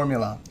single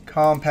formula,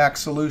 compact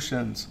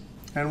solutions.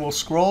 And we'll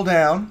scroll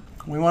down.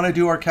 We want to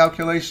do our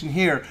calculation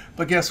here.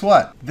 But guess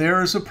what?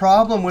 There is a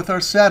problem with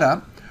our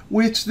setup,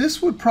 which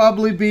this would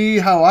probably be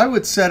how I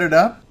would set it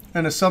up.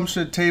 An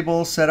assumption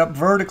table set up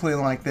vertically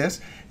like this.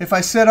 If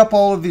I set up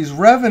all of these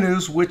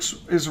revenues, which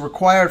is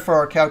required for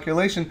our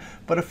calculation,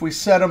 but if we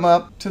set them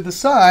up to the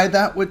side,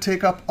 that would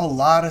take up a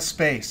lot of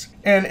space.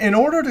 And in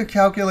order to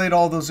calculate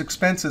all those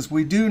expenses,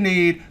 we do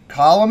need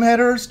column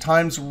headers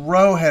times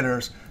row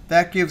headers.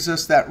 That gives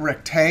us that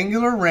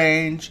rectangular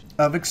range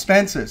of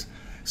expenses.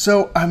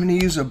 So I'm going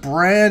to use a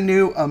brand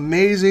new,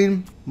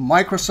 amazing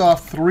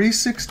Microsoft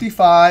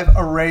 365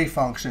 array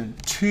function,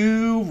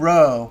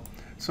 2row.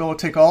 So we'll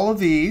take all of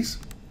these,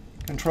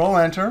 Control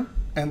Enter,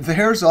 and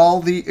there's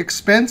all the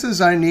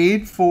expenses I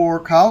need for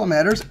column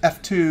headers,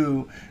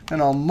 F2.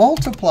 And I'll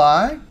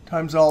multiply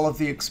times all of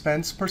the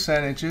expense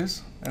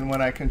percentages. And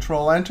when I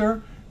Control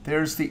Enter,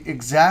 there's the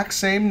exact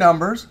same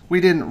numbers. We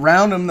didn't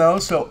round them, though,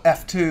 so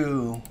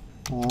F2,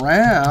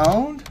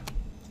 round.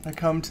 I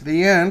come to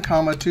the end,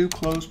 comma 2,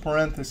 close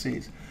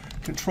parentheses.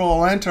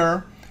 Control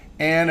Enter.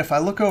 And if I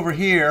look over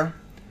here,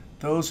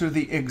 those are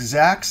the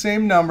exact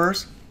same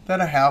numbers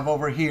that I have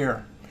over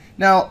here.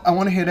 Now, I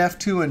want to hit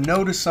F2 and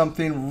notice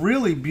something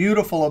really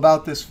beautiful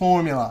about this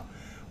formula.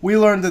 We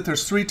learned that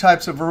there's 3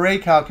 types of array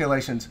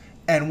calculations,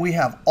 and we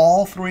have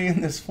all 3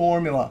 in this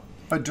formula.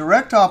 A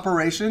direct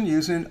operation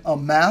using a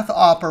math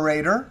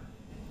operator,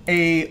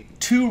 a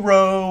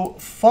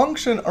 2row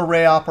function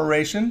array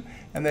operation,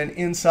 and then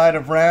inside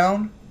of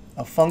round,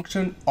 a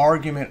function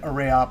argument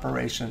array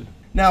operation.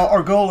 Now,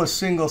 our goal is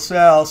single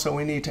cell, so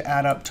we need to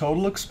add up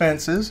total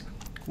expenses.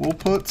 We'll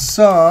put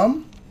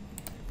sum.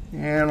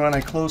 And when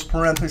I close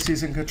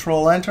parentheses and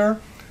Control Enter,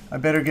 I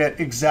better get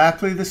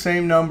exactly the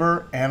same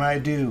number, and I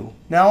do.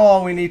 Now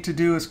all we need to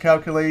do is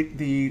calculate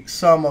the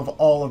sum of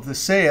all of the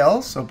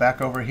sales. So back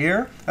over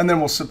here. And then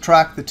we'll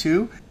subtract the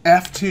 2,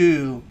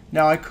 F2.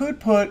 Now I could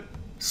put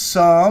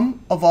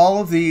sum of all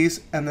of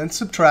these and then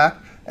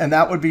subtract, and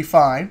that would be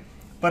fine.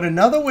 But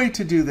another way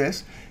to do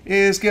this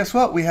is, guess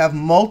what? We have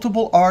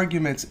multiple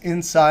arguments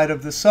inside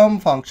of the sum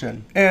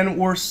function. And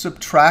we're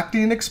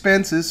subtracting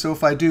expenses. So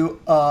if I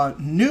do a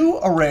new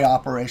array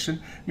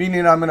operation,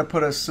 meaning I'm going to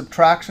put a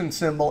subtraction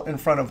symbol in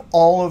front of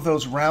all of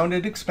those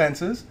rounded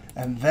expenses,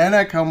 and then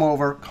I come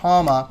over,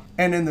 comma,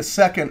 and in the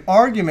second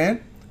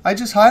argument, I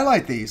just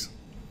highlight these.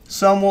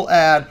 Sum will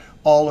add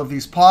all of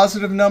these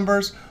positive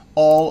numbers,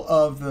 all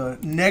of the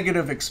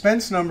negative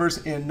expense numbers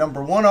in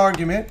number 1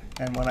 argument.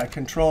 And when I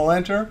Control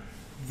Enter,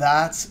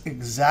 that's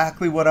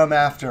exactly what I'm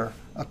after.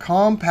 A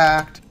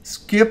compact,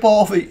 skip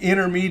all the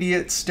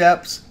intermediate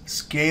steps,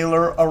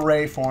 scalar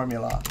array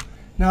formula.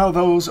 Now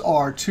those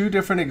are 2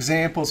 different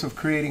examples of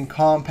creating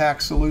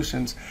compact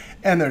solutions.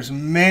 And there's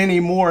many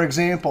more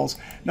examples.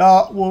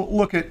 Now we'll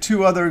look at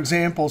 2 other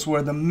examples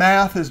where the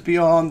math is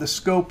beyond the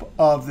scope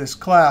of this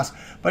class.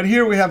 But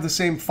here we have the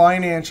same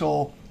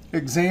financial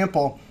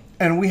example.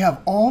 And we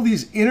have all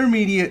these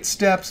intermediate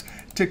steps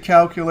to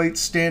calculate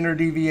standard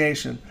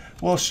deviation.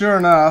 Well, sure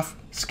enough,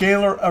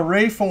 scalar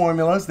array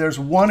formulas, there's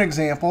one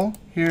example.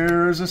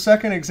 Here's a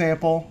second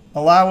example.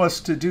 Allow us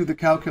to do the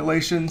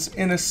calculations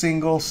in a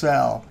single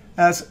cell.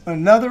 As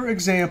another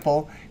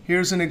example,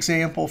 here's an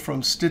example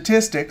from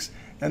statistics.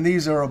 And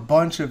these are a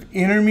bunch of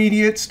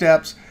intermediate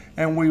steps,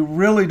 and we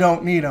really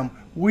don't need them.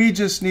 We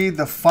just need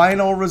the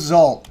final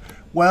result.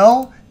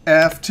 Well,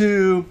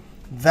 F2,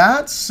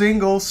 that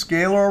single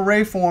scalar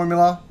array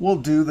formula will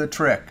do the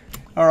trick.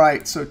 All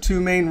right, so 2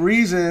 main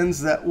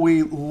reasons that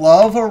we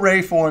love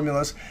array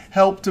formulas: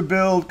 help to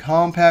build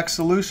compact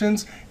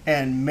solutions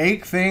and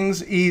make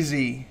things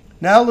easy.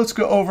 Now let's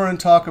go over and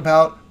talk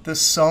about the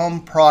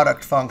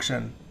SUMPRODUCT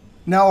function.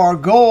 Now our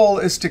goal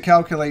is to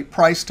calculate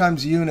price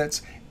times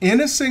units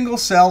in a single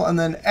cell and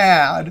then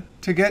add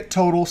to get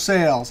total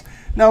sales.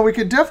 Now we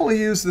could definitely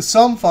use the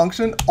sum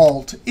function,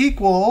 alt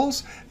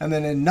equals, and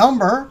then in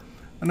number,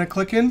 I'm going to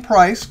click in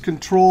price,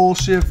 Control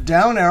Shift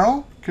down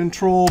arrow,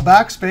 Control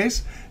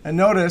backspace. And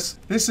notice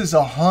this is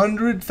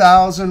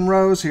 100,000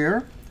 rows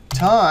here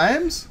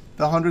times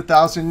the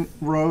 100,000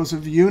 rows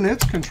of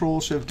units. Control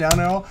Shift down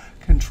arrow,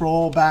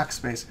 Control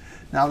backspace.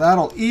 Now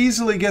that'll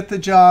easily get the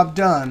job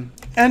done.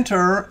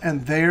 Enter,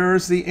 and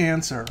there's the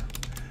answer.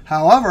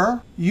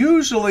 However,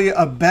 usually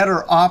a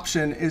better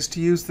option is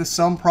to use the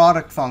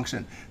SUMPRODUCT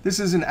function.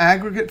 This is an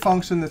aggregate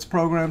function that's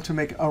programmed to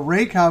make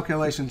array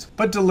calculations,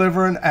 but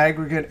deliver an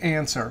aggregate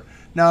answer.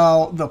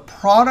 Now, the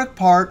product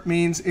part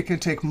means it can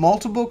take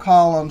multiple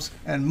columns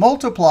and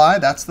multiply,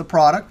 that's the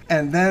product,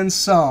 and then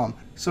sum.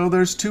 So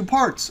there's two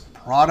parts,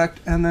 product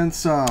and then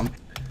sum.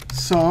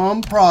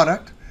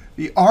 SUMPRODUCT.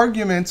 The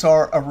arguments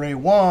are array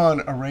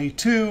 1, array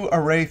 2,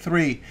 array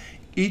 3.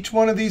 Each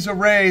one of these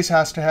arrays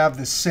has to have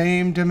the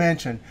same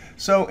dimension.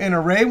 So in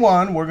array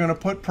 1, we're going to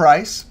put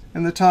price.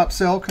 In the top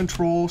cell,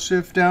 Control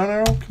Shift down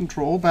arrow,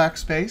 Control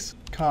backspace,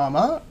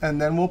 comma,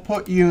 and then we'll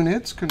put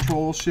units,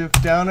 Control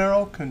Shift down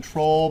arrow,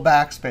 Control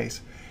backspace.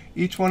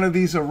 Each one of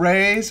these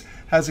arrays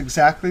has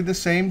exactly the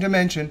same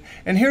dimension.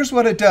 And here's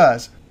what it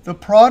does. The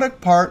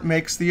product part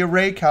makes the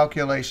array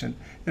calculation.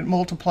 It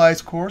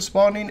multiplies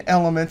corresponding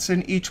elements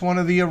in each one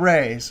of the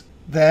arrays.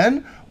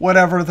 Then,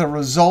 whatever the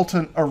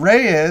resultant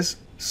array is,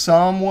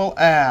 sum will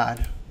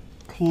add.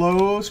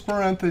 Close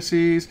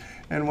parentheses.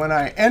 And when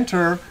I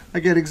enter, I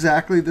get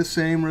exactly the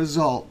same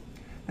result.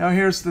 Now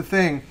here's the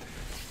thing.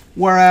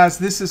 Whereas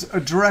this is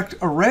a direct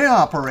array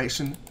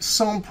operation,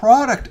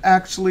 SUMPRODUCT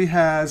actually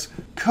has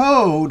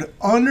code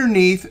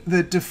underneath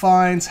that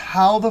defines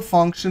how the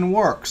function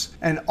works.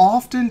 And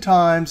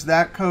oftentimes,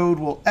 that code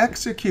will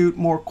execute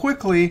more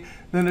quickly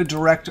than a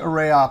direct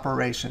array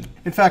operation.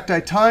 In fact, I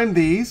timed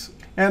these,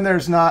 and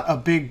there's not a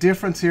big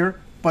difference here,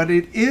 but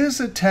it is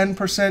a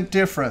 10%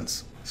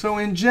 difference. So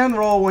in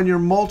general, when you're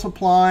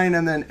multiplying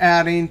and then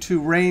adding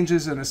two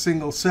ranges in a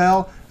single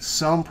cell,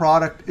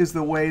 SUMPRODUCT is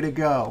the way to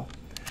go.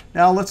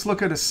 Now let's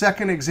look at a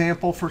second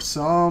example for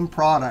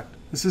SUMPRODUCT.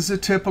 This is a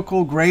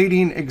typical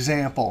grading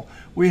example.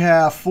 We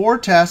have 4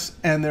 tests,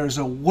 and there's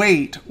a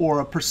weight or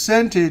a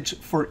percentage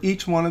for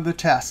each one of the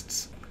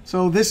tests.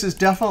 So this is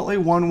definitely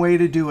one way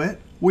to do it.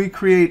 We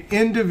create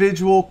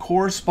individual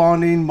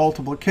corresponding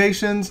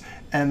multiplications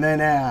and then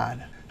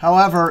add.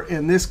 However,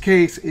 in this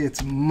case,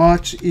 it's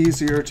much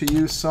easier to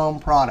use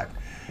SUMPRODUCT.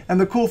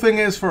 And the cool thing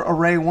is for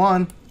array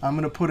 1, I'm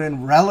going to put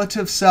in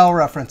relative cell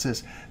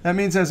references. That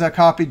means as I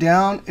copy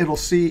down, it'll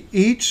see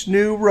each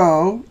new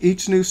row,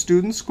 each new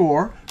student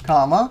score,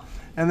 comma.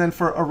 And then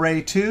for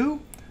array 2,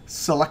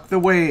 select the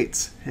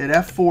weights. Hit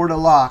F4 to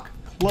lock.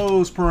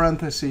 Close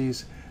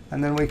parentheses.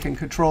 And then we can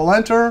Control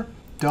Enter,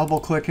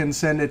 double click, and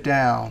send it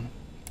down.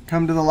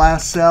 Come to the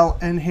last cell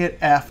and hit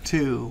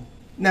F2.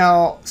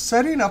 Now,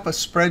 setting up a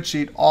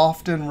spreadsheet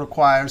often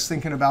requires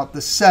thinking about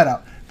the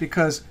setup,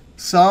 because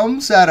some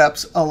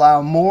setups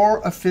allow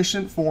more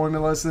efficient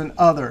formulas than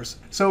others.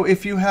 So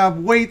if you have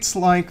weights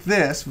like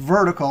this,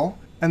 vertical,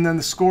 and then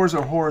the scores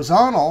are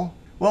horizontal,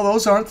 well,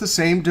 those aren't the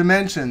same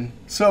dimension.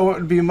 So it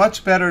would be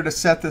much better to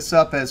set this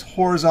up as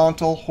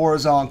horizontal,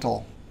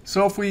 horizontal.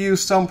 So if we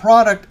use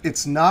SUMPRODUCT,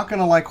 it's not going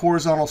to like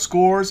horizontal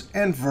scores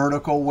and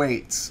vertical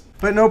weights.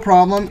 But no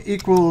problem,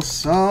 equals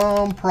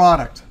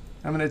SUMPRODUCT.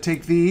 I'm going to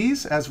take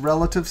these as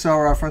relative cell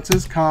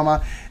references,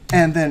 comma,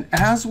 and then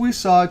as we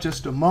saw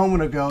just a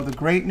moment ago, the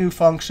great new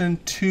function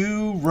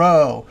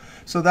TOROW.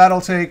 So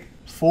that'll take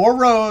 4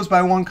 rows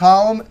by 1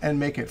 column and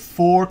make it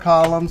 4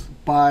 columns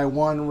by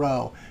 1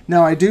 row.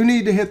 Now I do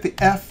need to hit the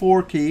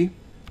F4 key,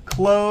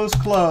 close,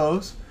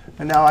 close,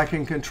 and now I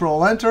can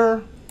Control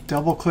Enter,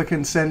 double click,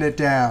 and send it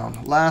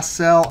down. Last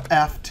cell,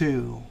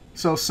 F2.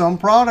 So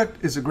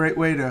SUMPRODUCT is a great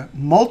way to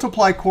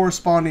multiply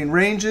corresponding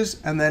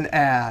ranges and then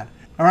add.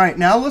 All right,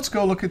 now let's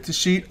go look at the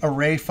sheet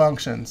Array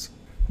Functions.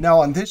 Now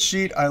on this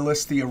sheet, I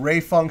list the array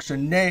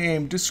function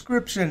name,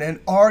 description, and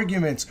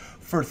arguments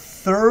for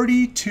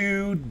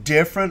 32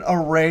 different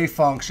array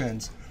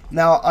functions.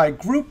 Now I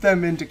group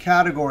them into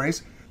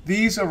categories.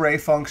 These array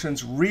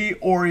functions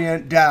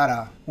reorient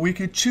data. We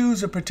could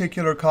choose a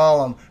particular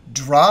column,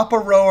 drop a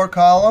row or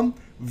column,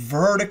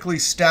 vertically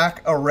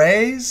stack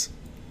arrays.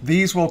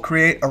 These will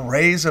create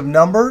arrays of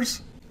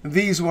numbers.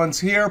 These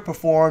ones here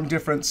perform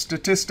different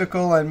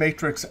statistical and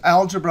matrix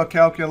algebra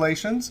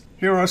calculations.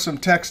 Here are some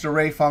text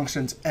array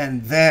functions.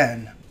 And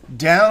then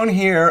down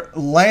here,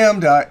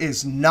 lambda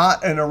is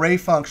not an array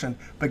function.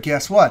 But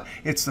guess what?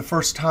 It's the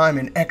first time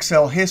in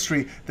Excel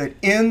history that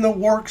in the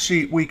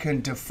worksheet we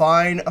can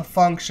define a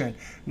function.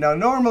 Now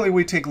normally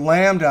we take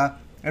lambda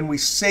and we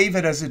save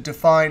it as a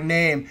defined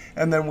name,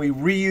 and then we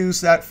reuse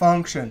that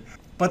function.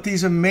 But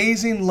these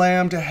amazing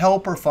lambda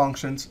helper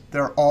functions,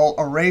 they're all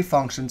array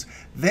functions.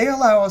 They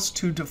allow us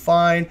to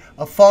define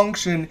a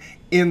function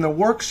in the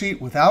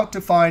worksheet without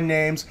defined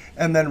names,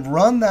 and then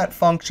run that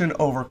function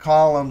over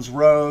columns,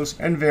 rows,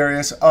 and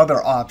various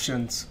other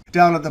options.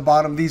 Down at the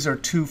bottom, these are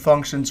 2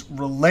 functions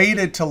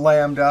related to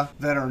lambda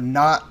that are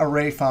not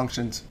array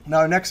functions.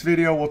 Now, next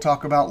video, we'll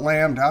talk about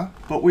lambda,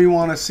 but we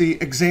want to see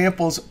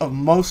examples of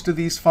most of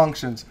these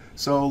functions.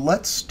 So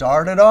let's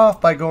start it off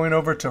by going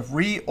over to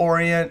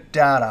reorient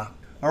data.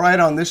 All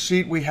right, on this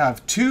sheet we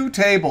have two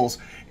tables,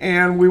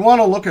 and we want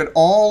to look at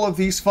all of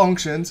these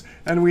functions,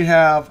 and we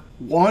have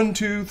 1,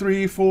 2,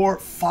 3, 4,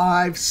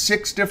 5,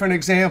 6 different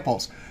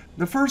examples.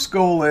 The first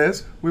goal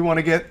is we want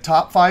to get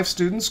top 5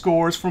 student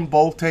scores from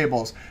both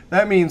tables.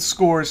 That means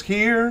scores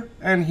here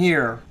and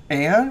here.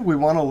 And we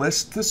want to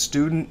list the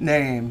student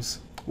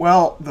names.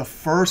 Well, the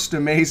first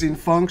amazing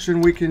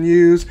function we can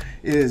use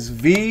is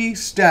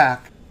VSTACK.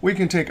 We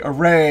can take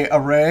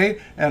array,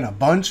 and a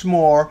bunch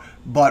more.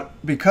 But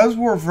because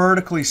we're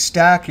vertically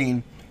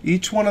stacking,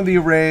 each one of the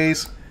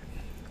arrays,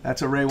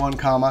 that's array 1,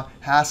 comma,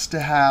 has to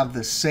have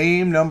the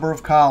same number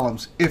of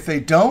columns. If they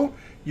don't,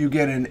 you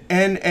get an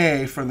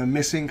NA for the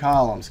missing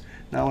columns.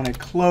 Now when I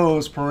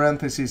close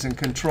parentheses and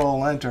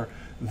Control Enter,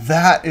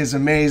 that is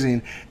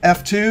amazing.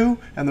 F2,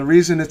 and the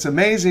reason it's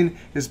amazing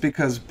is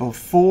because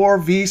before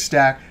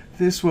VSTACK,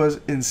 this was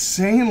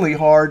insanely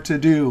hard to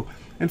do.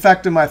 In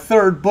fact, in my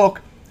third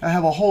book, I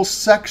have a whole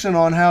section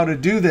on how to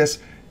do this,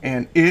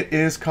 and it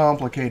is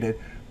complicated.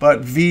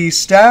 But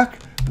VSTACK,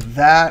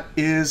 that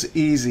is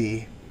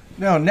easy.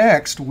 Now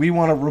next, we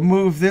want to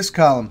remove this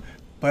column.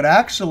 But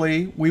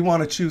actually, we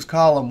want to choose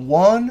column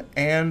 1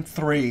 and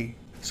 3.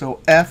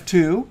 So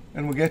F2,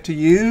 and we get to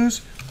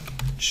use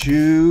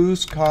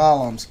Choose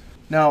Columns.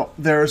 Now,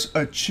 there's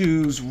a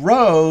Choose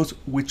Rows,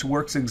 which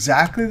works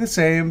exactly the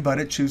same, but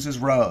it chooses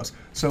rows.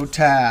 So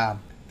Tab.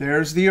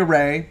 There's the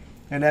array.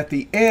 And at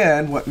the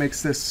end, what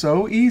makes this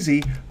so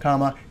easy,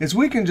 comma, is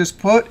we can just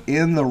put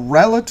in the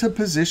relative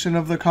position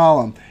of the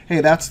column. Hey,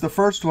 that's the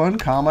first one,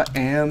 comma,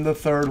 and the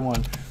third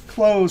one.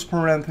 Close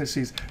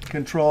parentheses,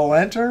 Control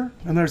Enter,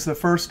 and there's the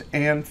first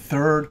and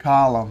third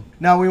column.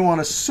 Now we want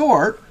to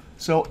sort,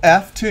 so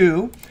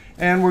F2,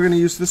 and we're going to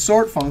use the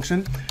sort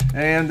function.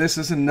 And this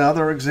is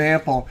another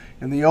example.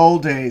 In the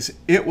old days,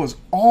 it was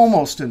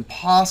almost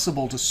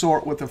impossible to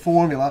sort with the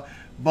formula,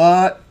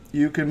 but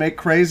you can make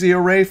crazy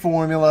array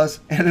formulas.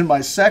 And in my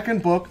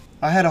second book,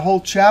 I had a whole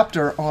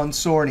chapter on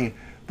sorting.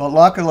 But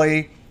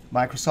luckily,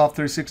 Microsoft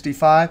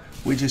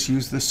 365, we just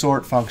use the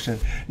sort function.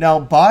 Now,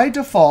 by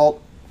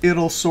default,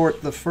 it'll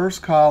sort the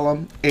first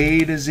column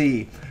A to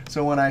Z.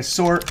 So when I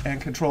sort and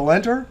Control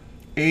Enter,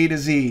 A to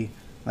Z.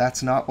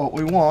 That's not what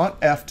we want.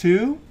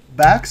 F2,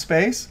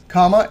 backspace,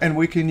 comma, and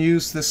we can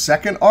use the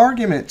second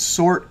argument,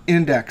 sort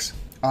index.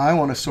 I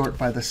want to sort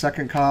by the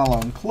second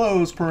column.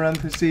 Close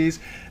parentheses.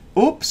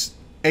 Oops,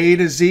 A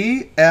to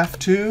Z,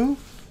 F2.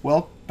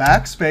 Well,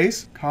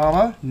 backspace,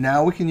 comma.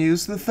 Now we can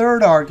use the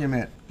third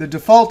argument. The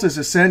default is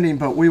ascending,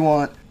 but we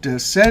want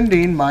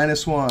descending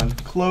 -1.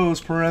 Close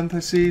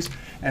parentheses.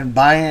 And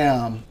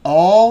bam,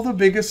 all the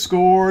biggest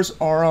scores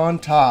are on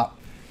top.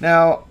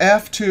 Now,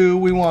 F2,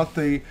 we want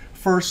the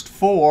first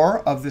 4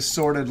 of this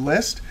sorted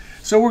list.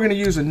 So we're going to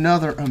use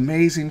another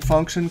amazing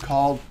function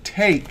called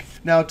take.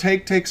 Now,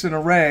 take takes an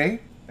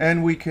array,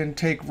 and we can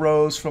take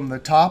rows from the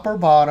top or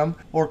bottom,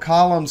 or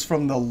columns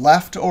from the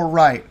left or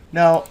right.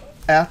 Now,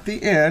 at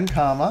the end,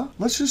 comma,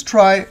 let's just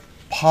try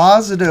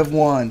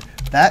 +1.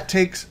 That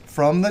takes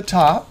from the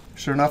top.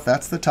 Sure enough,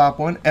 that's the top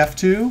one.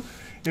 F2,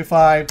 if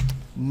I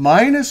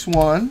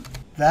 -1,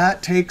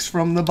 that takes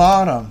from the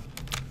bottom.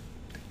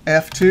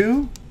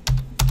 F2,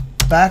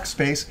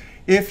 backspace.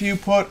 If you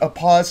put a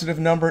positive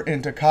number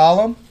into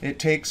column, it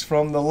takes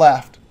from the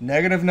left.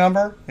 Negative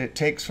number, it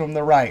takes from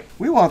the right.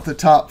 We want the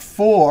top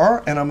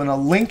 4, and I'm going to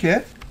link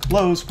it.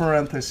 Close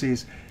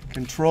parentheses.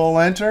 Control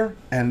Enter,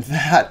 and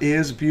that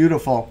is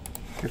beautiful.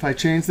 If I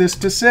change this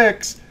to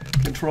 6,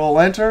 Control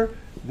Enter,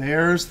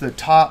 there's the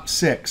top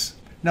 6.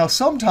 Now,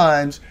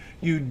 sometimes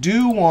you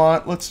do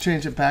want, let's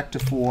change it back to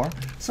 4.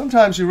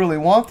 Sometimes you really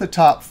want the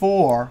top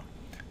 4,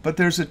 but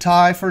there's a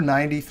tie for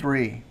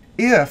 93.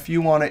 If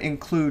you want to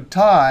include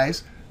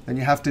ties, then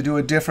you have to do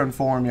a different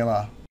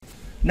formula.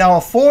 Now,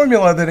 a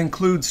formula that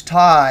includes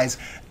ties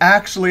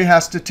actually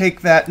has to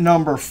take that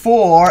number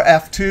 4,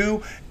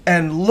 F2,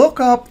 and look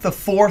up the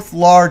 4th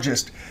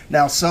largest.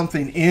 Now,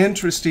 something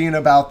interesting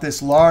about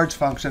this large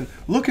function,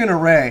 look in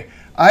array.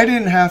 I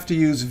didn't have to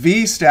use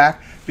VSTACK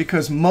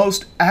because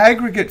most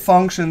aggregate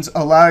functions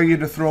allow you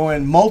to throw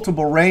in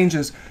multiple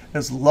ranges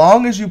as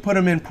long as you put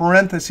them in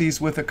parentheses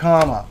with a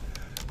comma.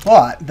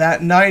 But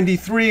that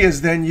 93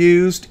 is then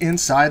used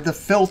inside the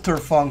filter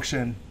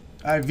function.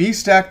 I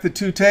VSTACK the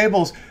two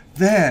tables,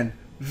 then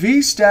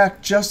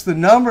VSTACK just the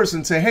numbers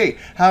and say, hey,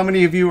 how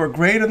many of you are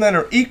greater than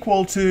or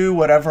equal to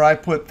whatever I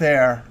put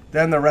there?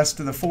 Then the rest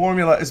of the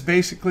formula is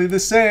basically the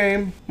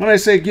same. When I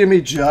say give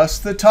me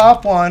just the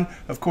top one,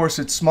 of course,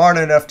 it's smart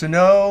enough to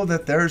know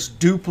that there's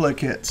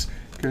duplicates.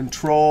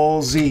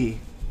 Control Z.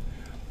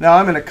 Now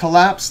I'm going to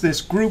collapse this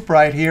group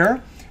right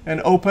here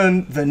and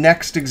open the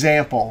next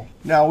example.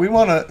 Now we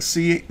want to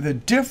see the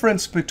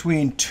difference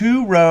between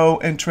 2-row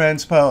and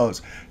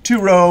transpose.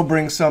 2-row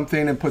brings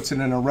something and puts it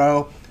in a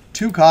row.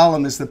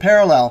 2-column is the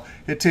parallel.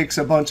 It takes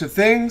a bunch of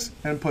things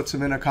and puts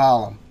them in a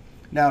column.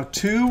 Now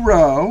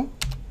 2-row,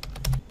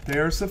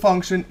 there's the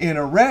function. In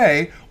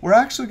array, we're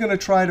actually going to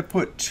try to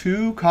put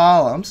 2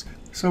 columns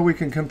so we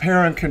can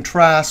compare and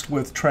contrast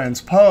with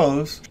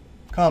transpose,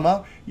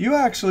 comma. You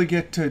actually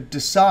get to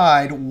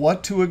decide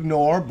what to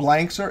ignore,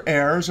 blanks or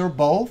errors or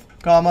both.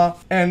 comma,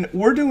 and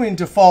we're doing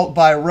default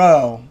by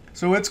row.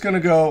 So it's going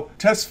to go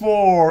test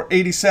 4,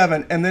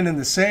 87, and then in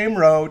the same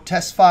row,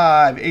 test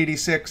 5,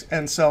 86,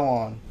 and so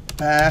on.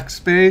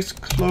 Backspace,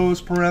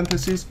 close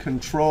parentheses,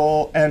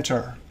 Control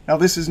Enter. Now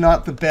this is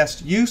not the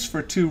best use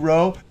for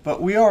 2-row,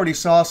 but we already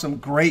saw some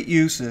great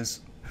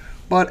uses.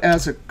 But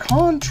as a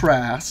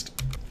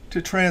contrast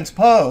to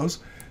transpose,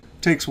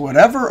 takes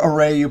whatever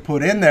array you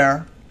put in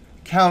there,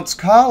 counts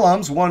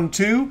columns, 1,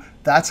 2,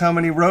 that's how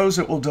many rows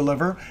it will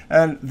deliver.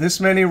 And this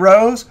many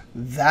rows,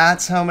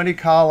 that's how many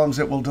columns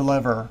it will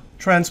deliver.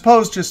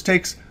 Transpose just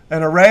takes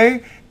an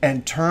array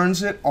and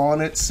turns it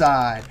on its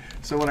side.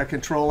 So when I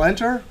Control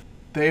Enter,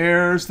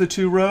 there's the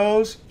 2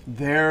 rows.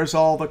 There's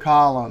all the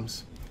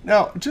columns.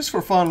 Now, just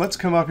for fun, let's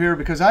come up here,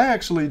 because I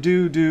actually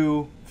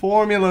do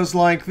formulas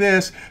like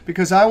this,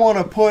 because I want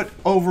to put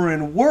over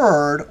in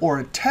Word or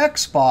a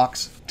text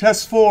box,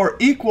 test 4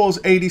 equals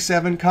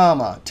 87,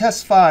 comma,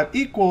 test 5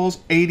 equals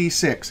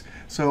 86.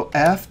 So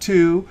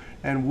F2,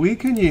 and we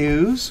can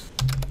use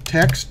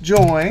text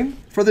join.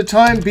 For the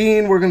time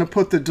being, we're going to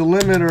put the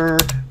delimiter,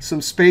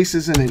 some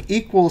spaces, and an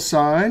equal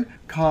sign,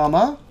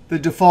 comma. The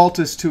default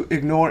is to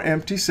ignore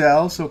empty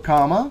cells, so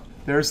comma.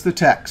 There's the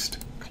text.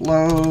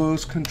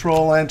 Close,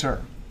 Control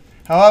Enter.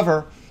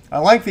 However, I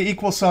like the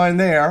equal sign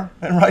there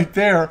and right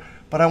there,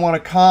 but I want a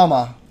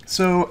comma.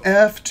 So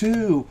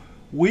F2,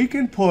 we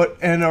can put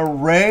an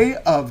array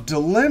of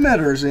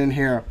delimiters in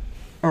here.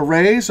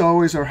 Arrays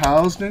always are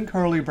housed in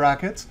curly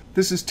brackets.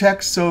 This is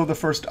text, so the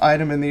first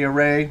item in the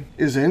array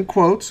is in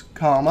quotes,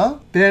 comma,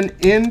 then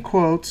in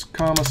quotes,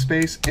 comma,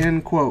 space,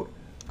 end quote.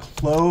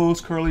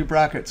 Close curly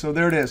bracket. So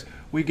there it is.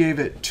 We gave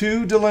it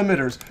 2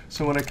 delimiters.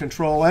 So when I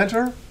Control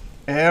Enter,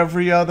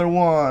 every other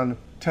one,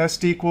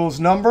 test equals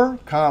number,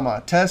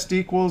 comma, test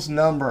equals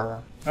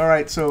number. All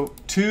right, so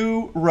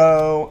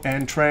 2-row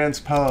and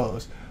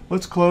transpose.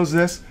 Let's close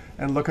this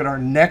and look at our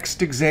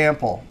next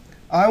example.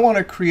 I want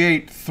to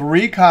create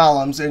 3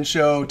 columns and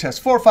show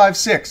test 4, 5,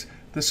 6,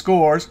 the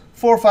scores,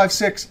 4, 5,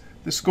 6,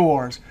 the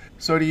scores.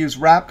 So to use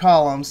wrap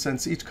columns,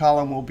 since each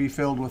column will be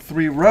filled with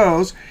 3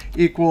 rows,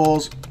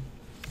 equals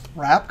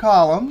wrap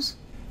columns.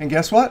 And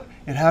guess what?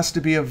 It has to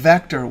be a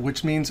vector,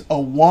 which means a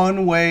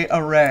one-way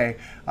array.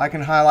 I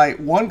can highlight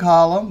 1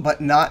 column,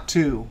 but not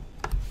 2.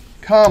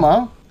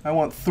 Comma. I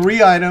want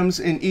 3 items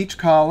in each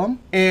column.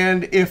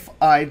 And if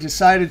I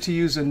decided to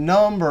use a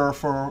number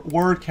for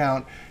word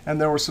count, and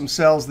there were some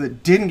cells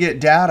that didn't get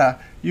data,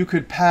 you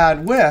could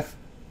pad with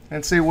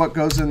and say what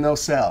goes in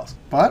those cells.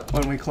 But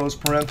when we close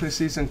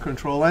parentheses and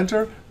Control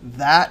Enter,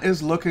 that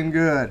is looking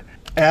good.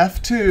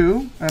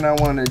 F2, and I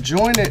want to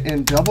join it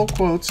in double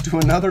quotes to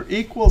another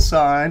equal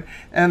sign,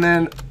 and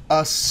then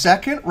a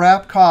second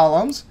wrap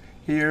columns.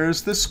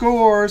 Here's the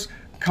scores,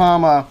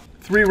 comma,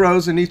 3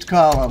 rows in each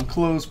column.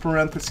 Close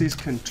parentheses,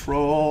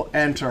 Control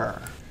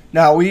Enter.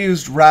 Now we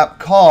used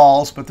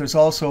WRAPCOLS, but there's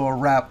also a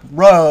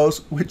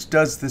WRAPROWS, which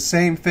does the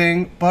same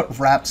thing but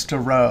wraps to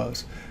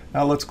rows.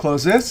 Now let's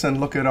close this and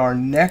look at our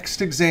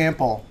next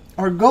example.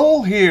 Our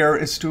goal here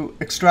is to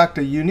extract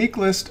a unique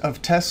list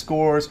of test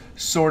scores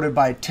sorted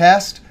by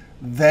test,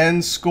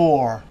 then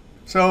score.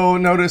 So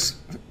notice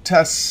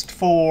test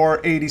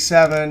 4,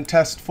 87,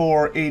 test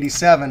 4,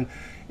 87.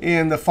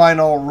 In the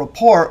final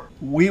report,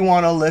 we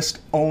want to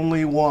list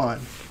only 1.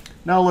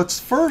 Now let's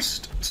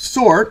first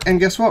sort, and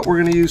guess what?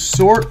 We're going to use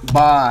sort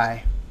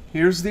by.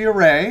 Here's the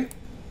array,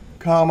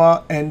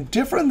 comma, and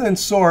different than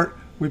sort,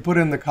 we put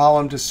in the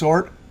column to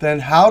sort, then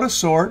how to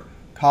sort,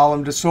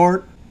 column to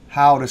sort,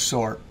 how to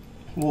sort.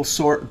 We'll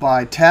sort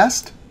by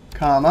test,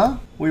 comma.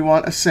 We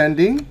want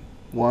ascending,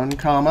 1,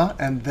 comma,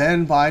 and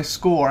then by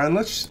score. And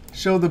let's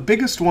show the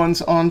biggest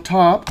ones on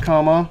top,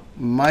 comma,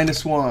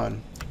 -1.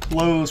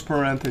 Close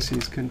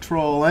parentheses,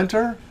 Control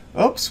Enter.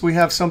 Oops, we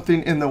have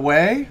something in the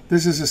way.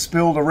 This is a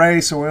spilled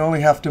array, so we only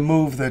have to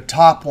move the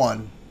top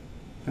one.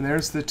 And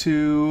there's the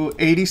 2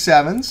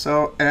 87s,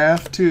 so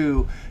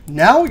F2.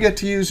 Now we get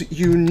to use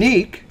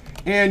unique.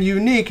 And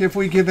unique, if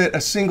we give it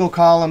a single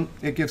column,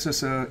 it gives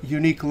us a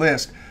unique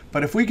list.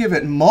 But if we give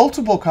it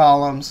multiple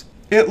columns,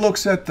 it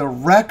looks at the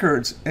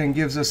records and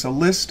gives us a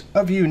list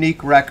of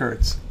unique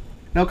records.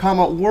 Now,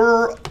 comma,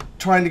 we're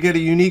trying to get a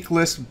unique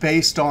list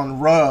based on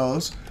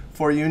rows.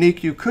 For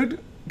unique, you could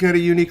get a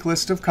unique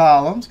list of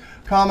columns,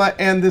 comma,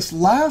 and this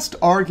last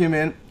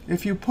argument,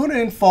 if you put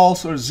in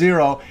false or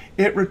 0,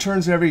 it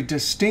returns every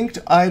distinct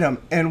item.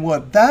 And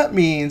what that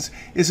means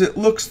is it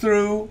looks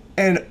through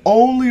and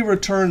only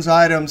returns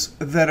items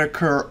that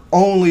occur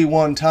only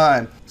one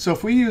time. So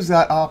if we use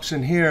that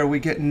option here, we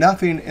get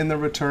nothing in the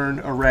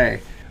return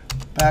array.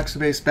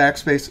 Backspace,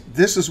 backspace.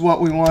 This is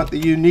what we want, the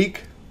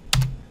unique.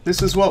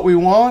 This is what we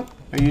want,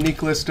 a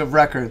unique list of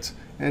records.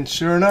 And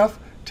sure enough,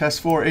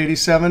 test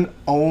 487,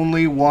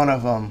 only one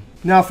of them.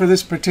 Now for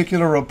this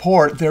particular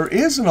report, there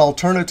is an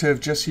alternative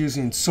just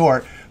using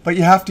sort, but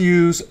you have to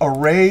use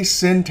array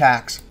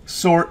syntax.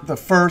 Sort the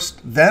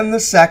first, then the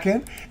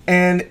second,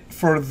 and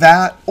for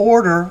that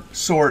order,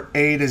 sort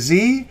A to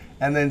Z,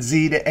 and then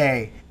Z to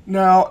A.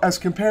 Now, as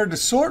compared to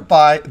sort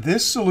by,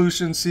 this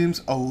solution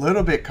seems a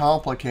little bit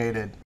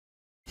complicated.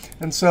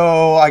 And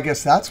so I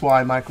guess that's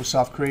why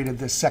Microsoft created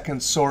this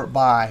second sort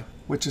by,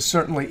 which is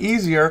certainly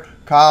easier.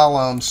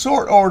 Column,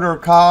 sort order,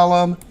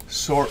 column,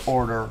 sort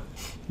order.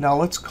 Now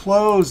let's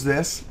close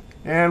this,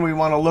 and we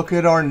want to look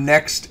at our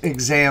next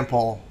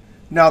example.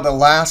 Now the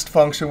last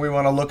function we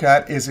want to look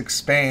at is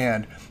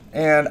expand.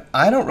 And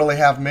I don't really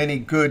have many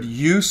good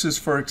uses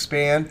for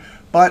expand,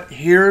 but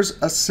here's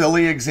a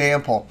silly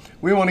example.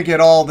 We want to get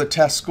all the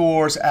test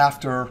scores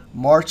after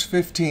March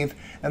 15th,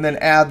 and then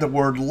add the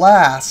word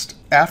last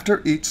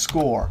after each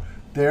score.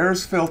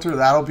 There's filter.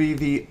 That'll be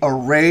the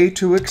array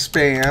to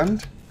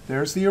expand.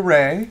 There's the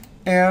array.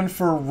 And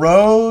for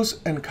rows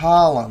and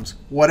columns,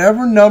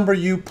 whatever number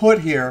you put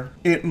here,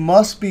 it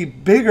must be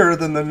bigger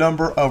than the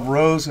number of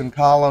rows and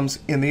columns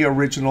in the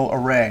original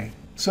array.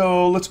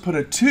 So let's put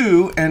a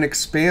 2 and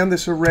expand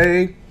this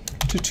array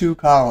to 2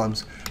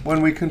 columns.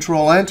 When we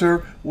Control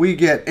Enter, we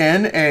get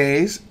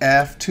NAs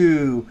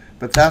F2.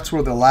 But that's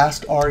where the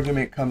last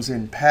argument comes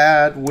in,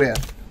 pad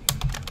width.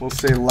 We'll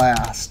say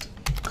last.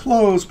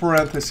 Close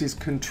parentheses,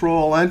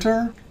 Control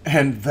Enter.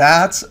 And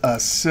that's a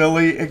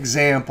silly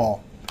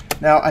example.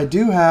 Now, I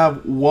do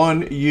have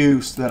one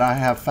use that I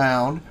have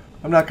found.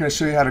 I'm not going to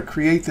show you how to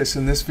create this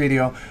in this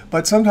video,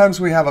 but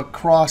sometimes we have a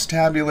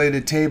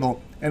cross-tabulated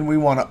table, and we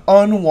want to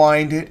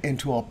unwind it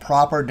into a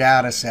proper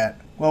data set.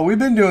 Well, we've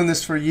been doing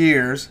this for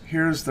years.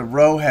 Here's the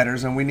row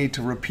headers, and we need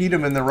to repeat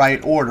them in the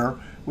right order.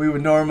 We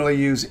would normally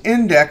use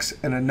index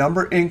and a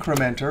number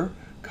incrementer,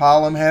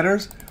 column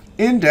headers,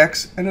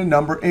 index and a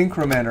number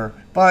incrementer.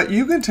 But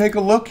you can take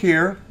a look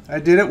here. I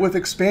did it with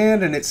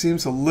expand, and it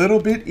seems a little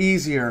bit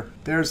easier.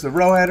 There's the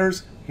row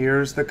headers.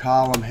 Here's the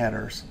column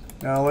headers.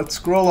 Now let's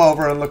scroll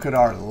over and look at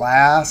our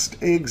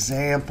last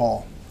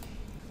example.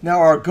 Now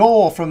our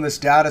goal from this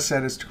data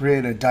set is to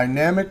create a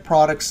dynamic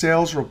product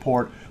sales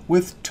report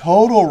with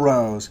total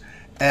rows,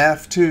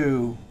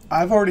 F2.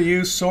 I've already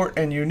used sort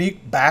and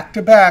unique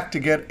back-to-back to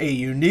get a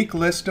unique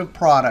list of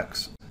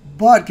products.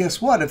 But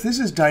guess what? If this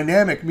is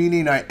dynamic,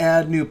 meaning I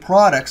add new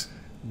products,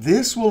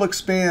 this will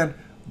expand,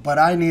 but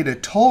I need a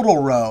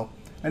total row.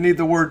 I need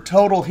the word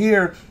total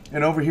here,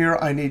 and over here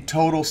I need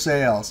total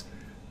sales.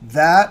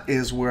 That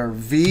is where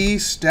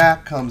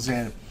VSTACK comes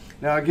in.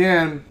 Now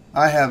again,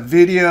 I have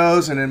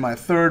videos, and in my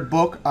third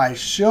book, I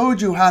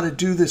showed you how to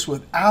do this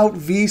without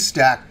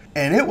VSTACK,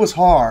 and it was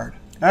hard.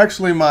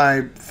 Actually,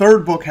 my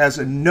third book has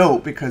a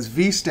note because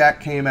VSTACK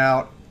came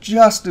out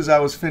just as I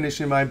was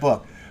finishing my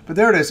book. But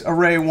there it is,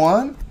 array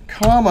 1,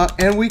 comma,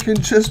 and we can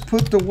just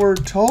put the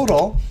word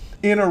total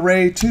in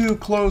array 2,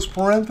 close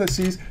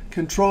parentheses,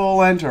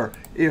 Control Enter.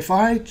 If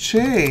I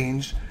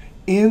change,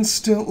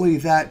 instantly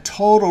that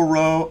total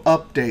row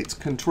updates,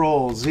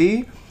 Control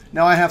Z.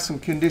 Now I have some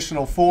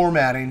conditional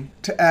formatting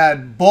to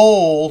add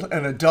bold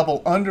and a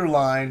double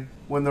underline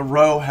when the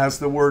row has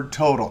the word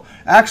total.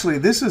 Actually,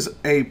 this is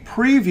a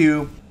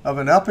preview of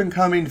an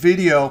up-and-coming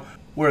video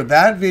where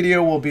that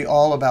video will be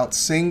all about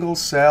single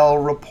cell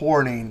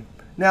reporting.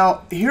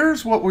 Now,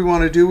 here's what we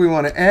want to do. We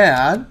want to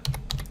add,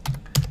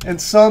 and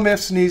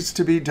SUMIFS needs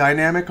to be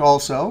dynamic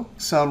also.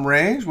 Sum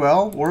range,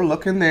 well, we're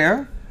looking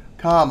there,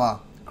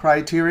 comma,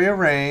 criteria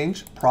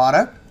range,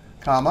 product,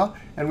 comma,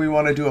 and we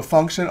want to do a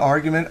function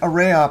argument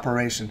array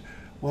operation.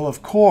 Well,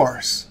 of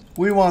course,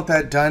 we want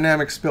that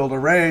dynamic spilled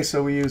array,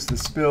 so we use the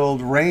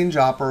spilled range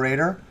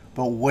operator.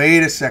 But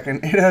wait a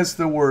second, it has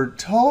the word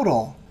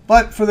total.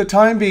 But for the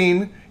time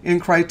being, in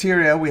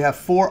criteria, we have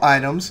 4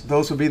 items.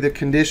 Those will be the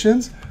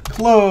conditions.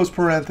 Close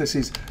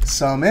parentheses.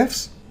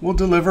 SUMIFS will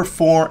deliver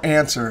 4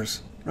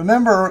 answers.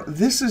 Remember,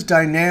 this is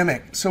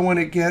dynamic. So when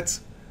it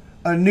gets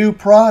a new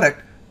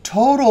product,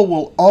 total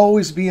will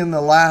always be in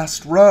the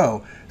last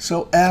row.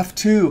 So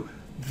F2,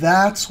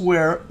 that's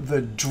where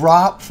the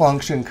drop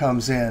function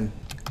comes in.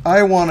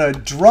 I want to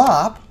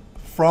drop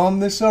from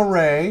this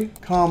array,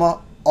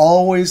 comma,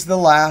 always the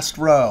last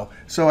row.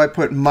 So I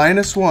put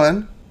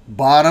 -1,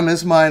 bottom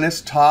is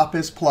minus, top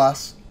is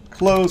plus,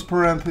 close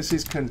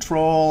parentheses,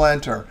 Control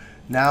Enter.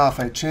 Now if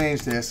I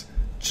change this,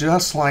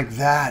 just like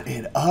that,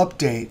 it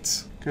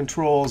updates.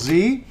 Control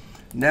Z.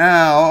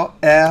 Now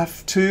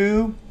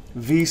F2,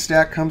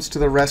 VSTACK comes to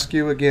the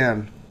rescue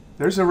again.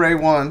 There's array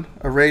 1.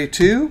 Array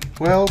 2,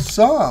 well,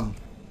 sum.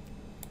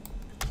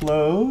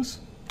 Close,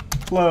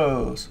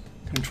 close.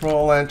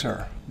 Control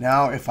Enter.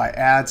 Now if I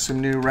add some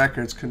new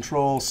records,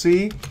 Control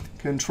C,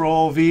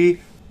 Control V,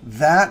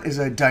 that is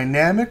a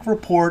dynamic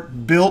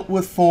report built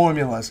with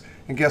formulas.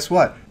 And guess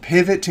what?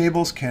 Pivot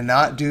tables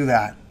cannot do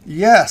that.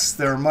 Yes,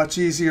 they're much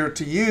easier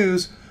to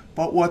use,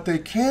 but what they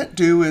can't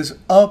do is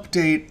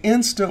update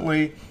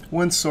instantly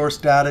when source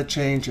data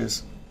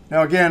changes.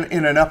 Now again,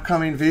 in an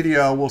upcoming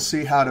video, we'll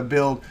see how to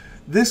build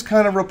this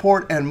kind of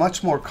report and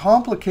much more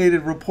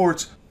complicated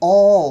reports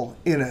all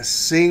in a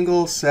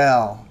single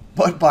cell.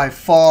 But by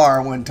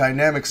far, when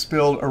dynamic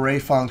spilled array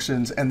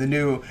functions and the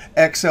new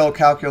Excel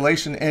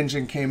calculation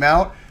engine came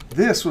out,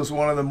 this was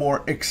one of the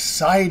more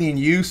exciting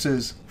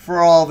uses for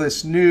all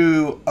this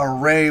new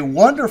array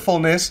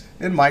wonderfulness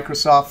in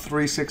Microsoft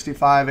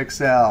 365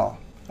 Excel.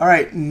 All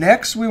right,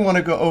 next we want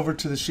to go over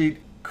to the sheet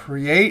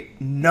Create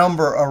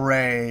Number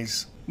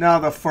Arrays. Now,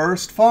 the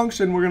first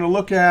function we're going to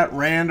look at,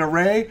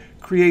 RANDARRAY,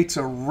 creates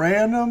a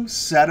random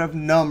set of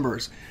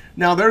numbers.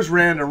 Now, there's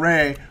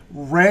RANDARRAY.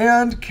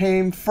 Rand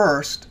came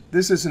first.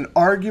 This is an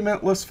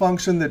argumentless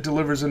function that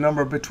delivers a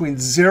number between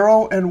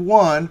 0 and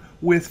 1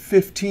 with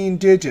 15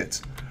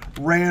 digits.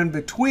 Rand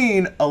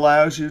between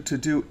allows you to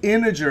do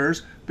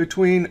integers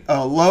between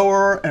a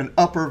lower and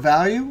upper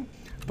value.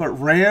 But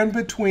rand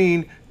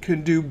between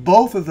can do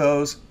both of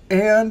those,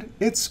 and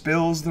it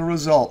spills the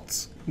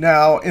results.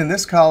 Now, in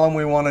this column,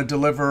 we want to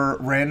deliver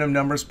random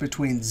numbers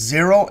between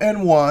 0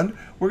 and 1.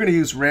 We're going to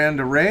use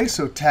RANDARRAY,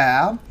 so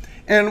tab.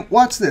 And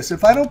watch this.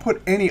 If I don't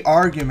put any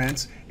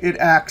arguments, it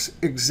acts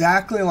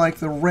exactly like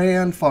the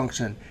rand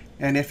function.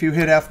 And if you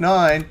hit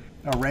F9,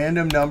 a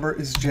random number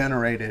is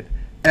generated.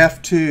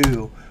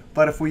 F2.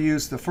 But if we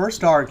use the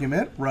first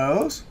argument,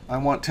 rows, I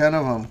want 10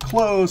 of them,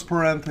 close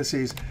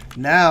parentheses.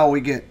 Now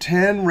we get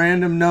 10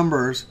 random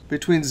numbers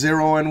between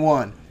 0 and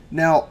 1.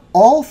 Now,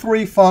 all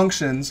three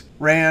functions,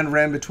 rand,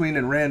 rand between,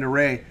 and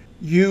RANDARRAY,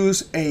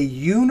 use a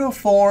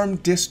uniform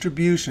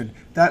distribution.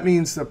 That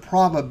means the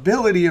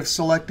probability of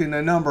selecting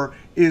a number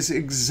is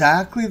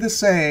exactly the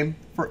same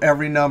for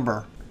every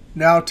number.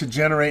 Now, to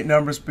generate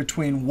numbers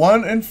between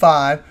 1 and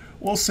 5,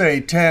 we'll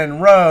say 10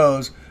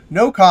 rows.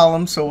 No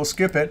columns, so we'll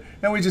skip it.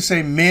 And we just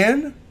say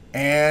min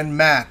and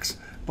max.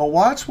 But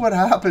watch what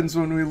happens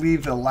when we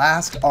leave the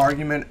last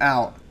argument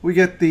out. We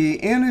get the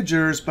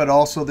integers, but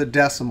also the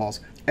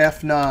decimals.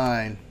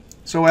 F9.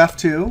 So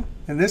F2.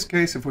 In this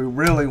case, if we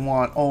really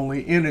want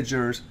only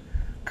integers,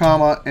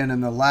 comma, and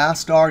in the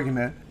last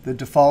argument, the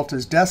default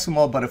is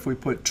decimal. But if we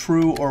put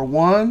true or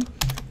 1,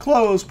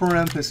 close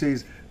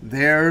parentheses,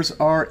 there's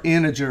our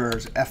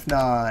integers,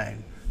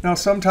 F9. Now,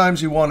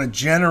 sometimes you want to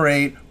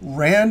generate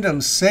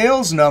random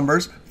sales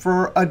numbers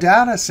for a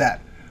data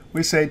set.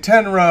 We say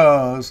 10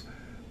 rows,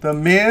 the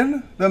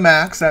min, the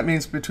max, that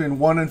means between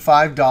 $1 and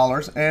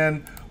 $5.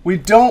 And we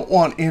don't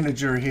want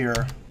integer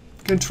here.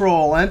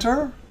 Control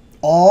Enter.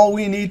 All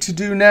we need to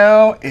do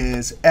now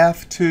is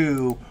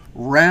F2,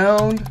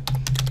 round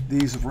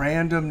these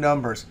random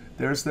numbers.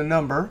 There's the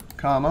number,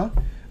 comma.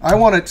 I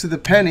want it to the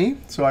penny,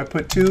 so I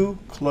put 2,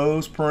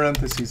 close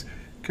parentheses.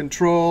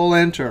 Control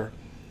Enter.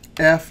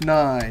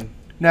 F9.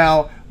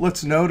 Now,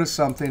 let's notice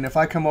something. If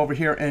I come over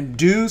here and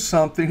do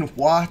something,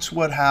 watch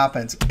what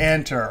happens.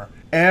 Enter.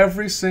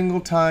 Every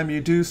single time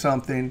you do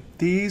something,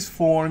 these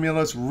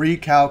formulas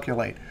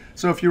recalculate.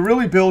 So if you're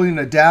really building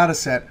a data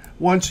set,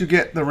 once you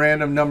get the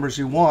random numbers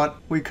you want,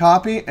 we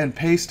copy and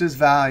paste as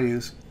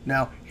values.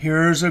 Now,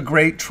 here's a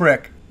great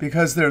trick,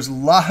 because there's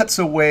lots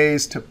of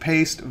ways to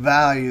paste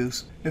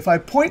values. If I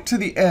point to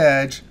the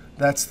edge,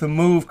 that's the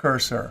move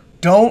cursor.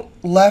 Don't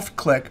left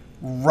click,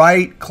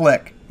 right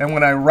click. And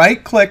when I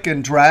right click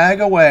and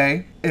drag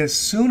away, as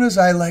soon as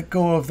I let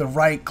go of the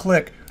right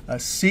click, a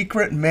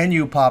secret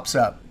menu pops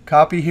up.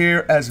 Copy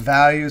here as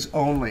values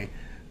only.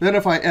 Then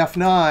if I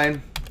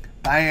F9,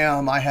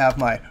 bam, I have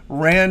my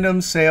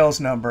random sales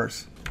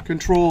numbers.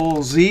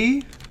 Control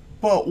Z.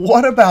 But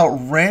what about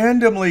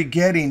randomly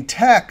getting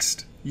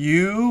text?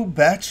 You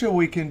betcha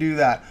we can do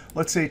that.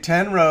 Let's say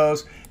 10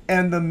 rows,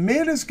 and the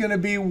min is going to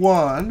be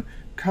 1,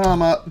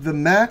 comma, the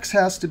max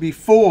has to be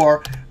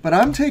 4. But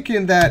I'm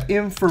taking that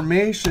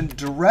information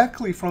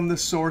directly from the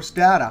source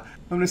data.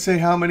 I'm going to say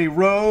how many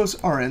rows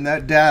are in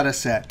that data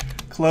set.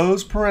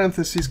 Close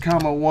parentheses,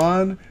 comma,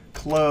 1,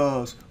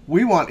 close.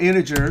 We want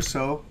integers,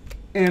 so,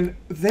 and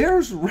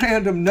there's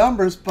random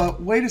numbers,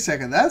 but wait a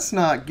second, that's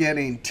not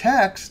getting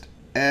text.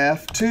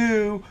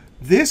 F2.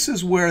 This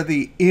is where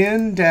the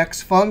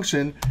index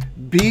function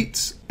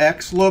beats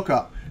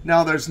XLOOKUP.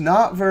 Now, there's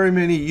not very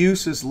many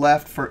uses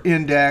left for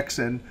index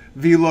and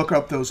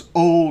VLOOKUP, those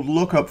old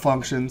lookup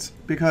functions,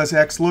 because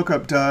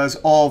XLOOKUP does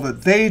all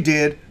that they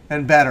did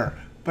and better.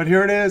 But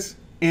here it is,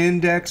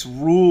 index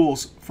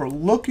rules for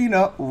looking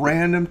up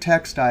random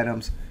text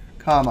items,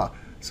 comma.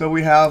 So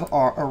we have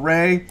our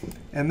array,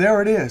 and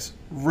there it is,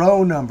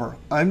 row number.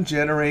 I'm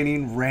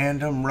generating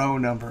random row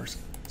numbers.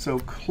 So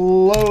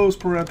close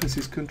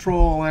parentheses,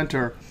 Control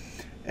Enter,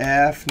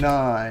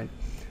 F9.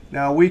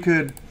 Now we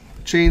could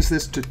change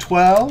this to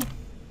 12.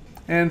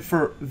 And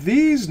for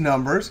these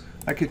numbers,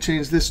 I could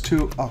change this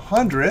to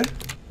 100,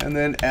 and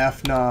then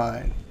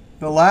F9.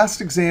 The last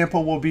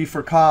example will be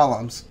for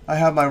columns. I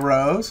have my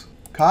rows,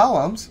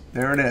 columns,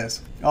 there it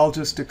is. I'll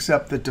just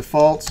accept the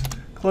defaults,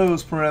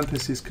 close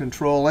parentheses,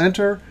 Control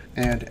Enter,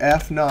 and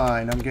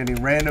F9. I'm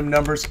getting random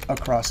numbers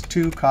across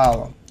 2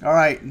 columns. All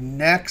right,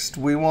 next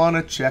we want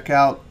to check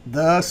out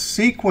the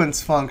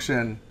sequence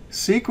function.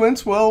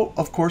 Sequence will,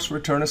 of course,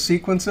 return a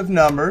sequence of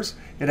numbers.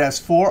 It has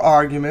 4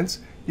 arguments.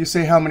 You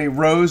say how many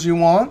rows you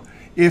want.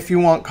 If you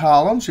want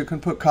columns, you can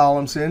put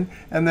columns in.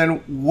 And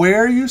then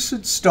where you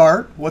should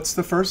start, what's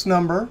the first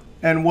number,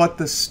 and what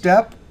the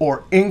step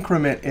or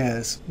increment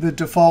is. The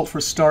default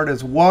for start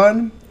is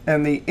 1,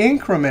 and the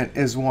increment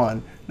is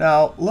 1.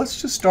 Now,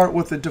 let's just start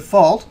with the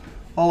default.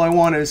 All I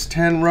want is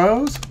 10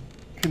 rows.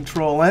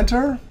 Control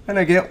Enter, and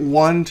I get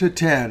 1 to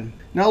 10.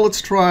 Now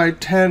let's try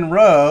 10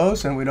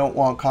 rows, and we don't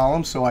want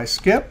columns, so I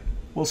skip.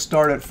 will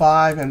start at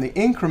 5, and the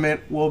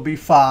increment will be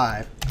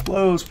 5.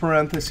 Close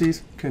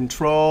parentheses,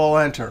 Control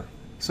Enter.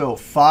 So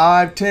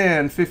 5,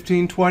 10,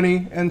 15,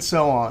 20, and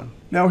so on.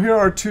 Now here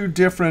are two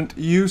different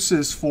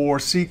uses for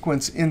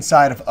sequence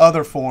inside of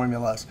other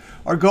formulas.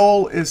 Our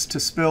goal is to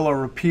spell a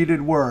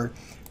repeated word.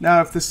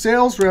 Now if the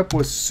sales rep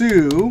was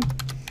Sue,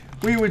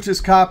 we would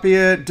just copy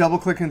it, double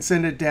click, and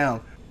send it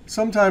down.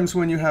 Sometimes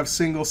when you have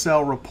single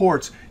cell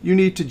reports, you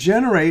need to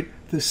generate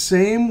the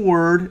same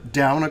word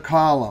down a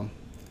column.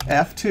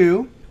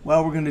 F2,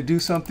 well, we're going to do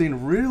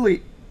something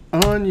really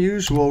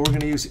unusual. We're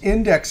going to use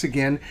index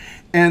again.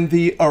 And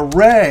the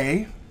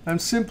array, I'm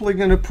simply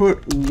going to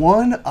put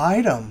one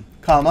item,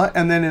 comma,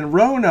 and then in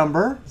row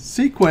number,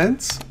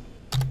 sequence,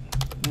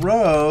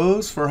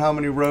 rows for how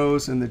many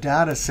rows in the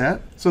data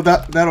set. So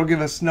that'll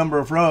give us number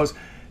of rows.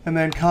 And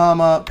then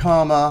comma,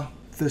 comma,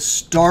 the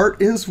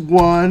start is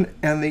 1,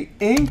 and the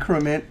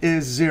increment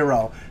is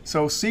 0.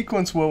 So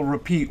sequence will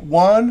repeat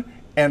 1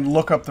 and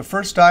look up the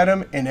first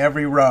item in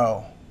every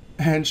row.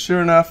 And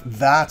sure enough,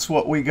 that's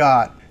what we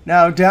got.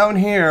 Now down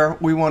here,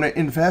 we want to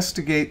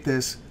investigate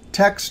this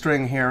text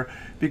string here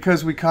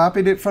because we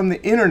copied it from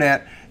the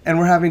internet, and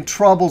we're having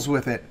troubles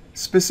with it.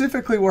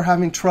 Specifically, we're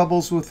having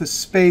troubles with the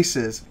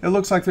spaces. It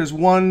looks like there's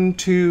 1,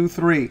 2,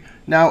 3.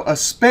 Now, a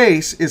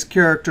space is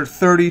character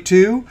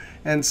 32.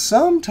 And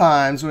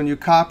sometimes when you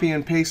copy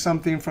and paste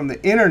something from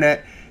the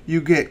internet, you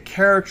get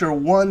character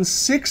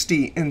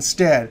 160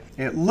 instead.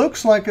 It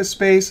looks like a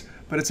space,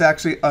 but it's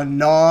actually a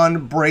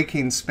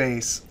non-breaking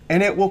space.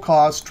 And it will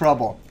cause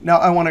trouble. Now,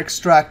 I want to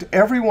extract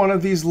every one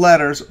of these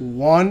letters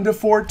 1 to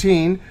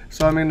 14.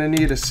 So I'm going to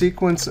need a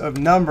sequence of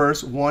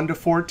numbers 1 to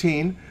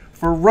 14.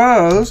 For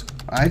rows,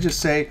 I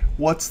just say,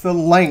 what's the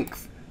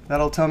length?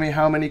 That'll tell me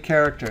how many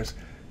characters.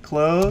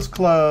 Close,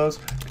 close,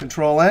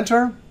 Control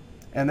Enter,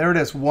 and there it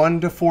is, 1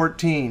 to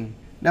 14.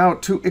 Now,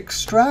 to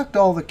extract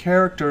all the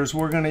characters,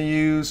 we're going to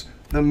use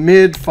the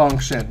mid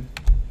function.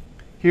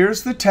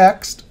 Here's the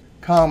text,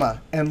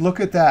 comma, and look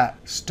at that.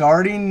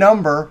 Starting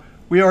number,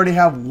 we already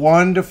have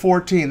 1 to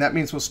 14. That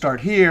means we'll start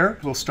here.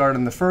 We'll start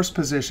in the first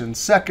position,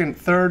 second,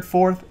 third,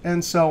 fourth,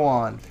 and so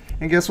on.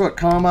 And guess what,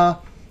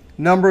 comma?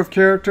 Number of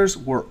characters,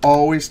 we're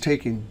always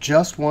taking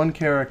just one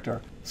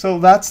character. So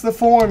that's the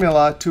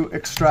formula to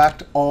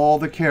extract all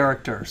the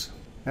characters.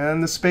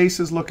 And the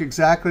spaces look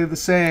exactly the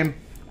same,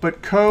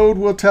 but code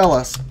will tell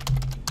us.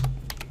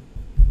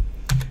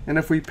 And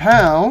if we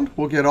pound,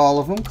 we'll get all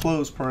of them.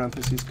 Close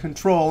parentheses,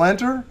 Control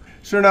Enter.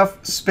 Sure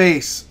enough,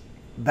 space.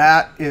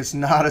 That is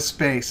not a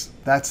space.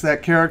 That's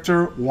that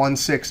character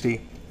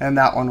 160. And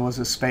that one was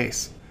a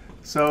space.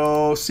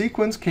 So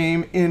sequence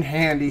came in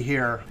handy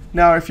here.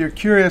 Now, if you're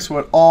curious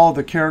what all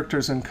the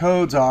characters and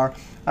codes are,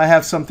 I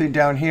have something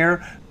down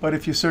here. But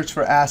if you search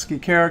for ASCII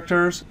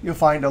characters, you'll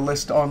find a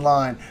list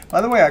online.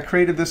 By the way, I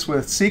created this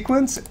with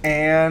sequence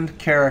and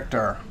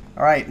character.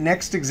 All right,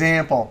 next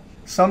example.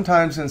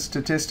 Sometimes in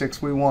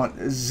statistics, we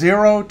want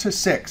 0 to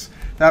 6.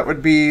 That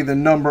would be the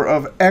number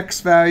of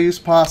x values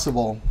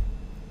possible.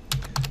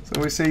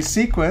 So we say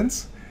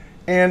sequence.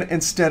 And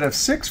instead of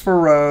 6 for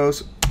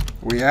rows,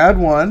 we add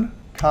 1.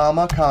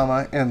 Comma,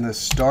 comma, and the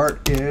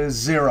start is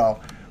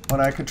 0. When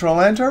I Control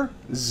Enter,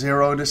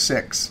 0 to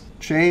 6.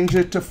 Change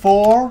it to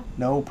 4,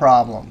 no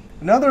problem.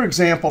 Another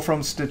example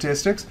from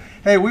statistics.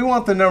 Hey, we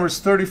want the numbers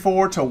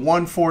 34 to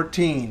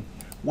 114.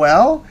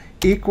 Well,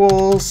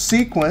 equals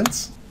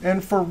sequence.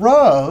 And for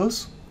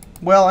rows,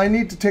 well, I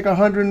need to take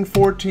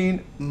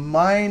 114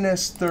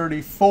 minus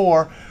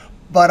 34.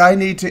 But I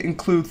need to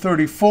include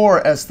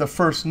 34 as the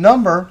first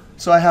number,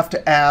 so I have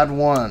to add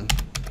 1.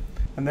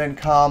 And then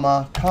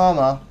comma,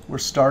 comma, we're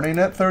starting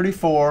at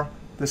 34.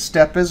 The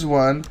step is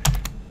 1.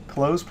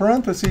 Close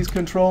parentheses,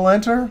 Control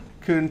Enter,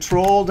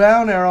 Control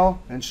down arrow,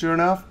 and sure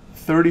enough,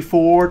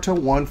 34 to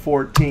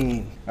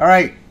 114. All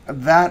right,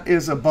 that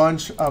is a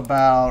bunch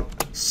about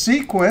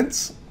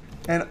sequence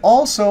and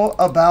also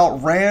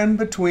about ran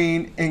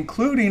between,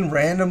 including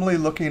randomly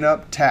looking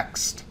up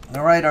text.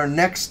 All right, our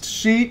next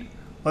sheet,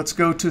 let's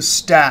go to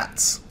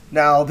stats.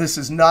 Now, this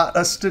is not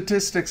a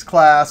statistics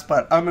class,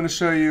 but I'm going to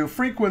show you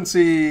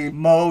frequency,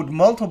 mode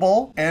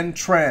multiple, and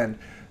trend.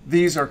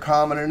 These are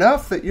common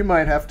enough that you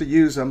might have to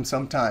use them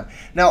sometime.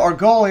 Now, our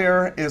goal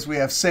here is we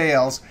have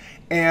sales,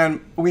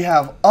 and we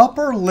have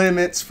upper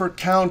limits for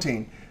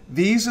counting.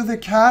 These are the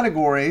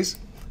categories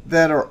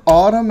that are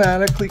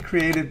automatically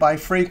created by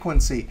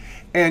frequency.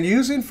 And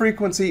using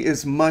frequency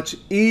is much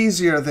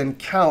easier than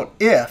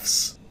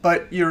COUNTIFs.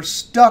 But you're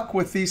stuck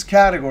with these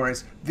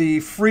categories.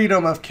 The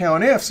freedom of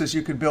COUNTIFs is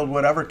you could build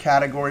whatever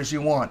categories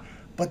you want.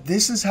 But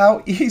this is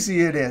how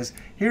easy it is.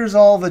 Here's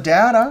all the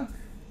data,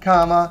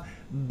 comma,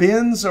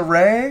 bins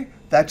array.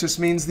 That just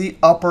means the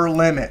upper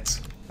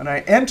limits. And I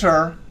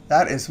enter.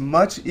 That is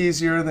much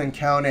easier than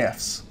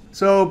COUNTIFs.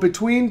 So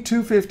between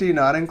 250,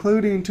 not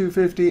including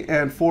 250,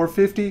 and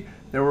 450,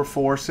 there were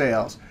 4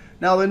 sales.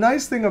 Now, the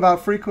nice thing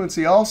about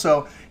frequency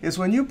also is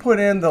when you put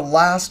in the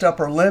last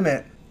upper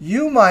limit,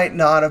 you might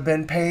not have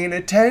been paying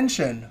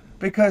attention.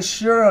 Because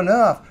sure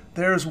enough,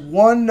 there's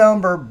one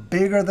number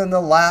bigger than the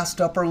last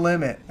upper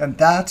limit. And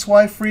that's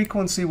why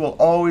frequency will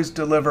always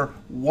deliver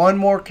one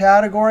more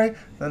category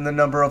than the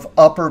number of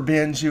upper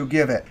bins you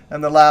give it.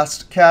 And the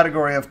last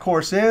category, of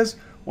course, is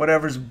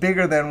whatever's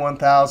bigger than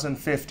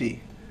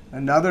 1050.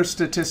 Another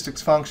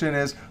statistics function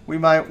is we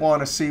might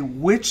want to see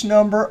which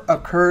number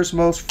occurs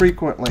most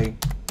frequently.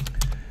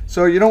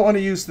 So you don't want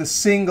to use the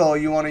single,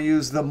 you want to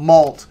use the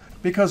mult.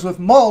 Because with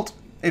mult,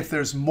 if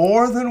there's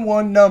more than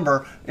one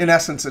number, in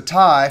essence a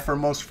tie for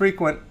most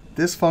frequent,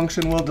 this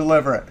function will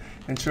deliver it.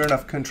 And sure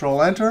enough,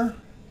 Control Enter,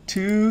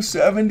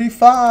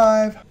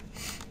 275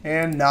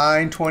 and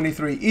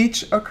 923.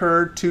 Each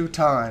occurred 2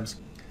 times.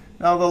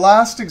 Now the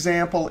last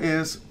example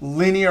is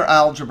linear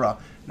algebra.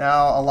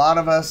 Now a lot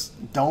of us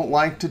don't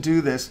like to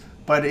do this,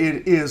 but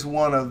it is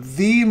one of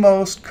the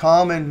most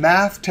common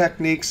math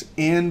techniques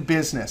in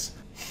business.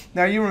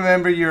 Now you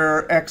remember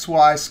your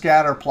XY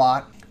scatter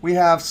plot. We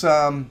have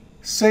some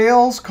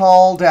sales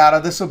call data.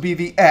 This will be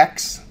the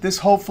X. This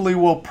hopefully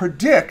will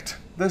predict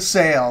the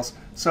sales.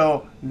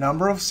 So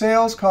number of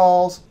sales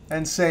calls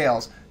and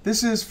sales.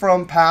 This is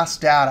from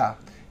past data.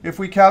 If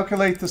we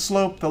calculate the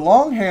slope the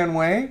longhand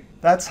way,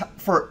 that's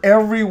for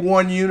every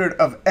 1 unit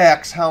of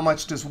X, how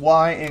much does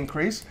Y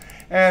increase?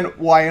 And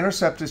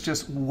Y-intercept is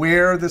just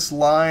where this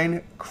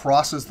line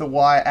crosses the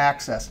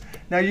Y-axis.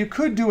 Now you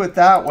could do it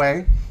that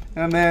way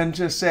and then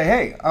just say,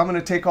 hey, I'm going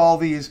to take all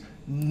these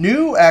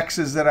new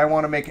X's that I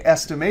want to make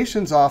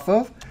estimations off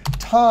of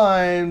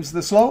times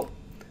the slope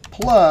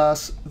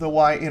plus the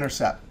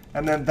Y-intercept.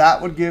 And then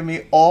that would give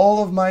me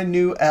all of my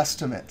new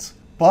estimates.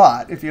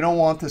 But if you don't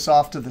want this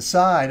off to the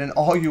side and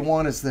all you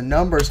want is the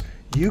numbers,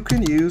 you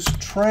can use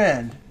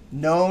trend.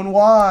 Known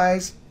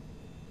Y's,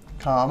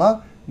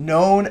 comma,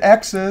 known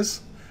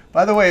X's.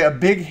 By the way, a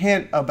big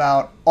hint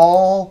about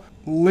all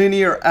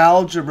linear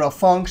algebra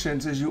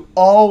functions is you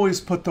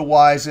always put the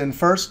Y's in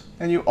first,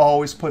 and you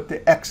always put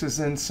the X's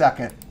in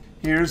second.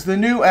 Here's the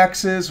new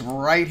X's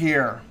right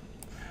here.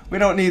 We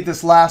don't need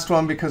this last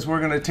one because we're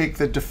going to take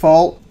the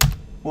default.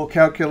 We'll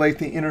calculate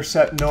the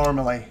intercept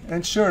normally.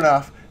 And sure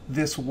enough,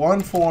 this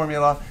one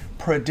formula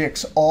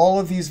predicts all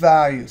of these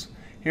values.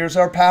 Here's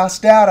our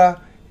past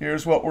data.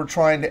 Here's what we're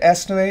trying to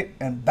estimate.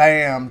 And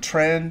bam,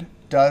 trend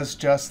does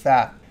just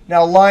that.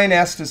 Now,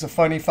 linest is a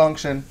funny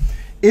function.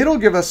 It'll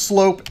give us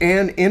slope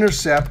and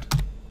intercept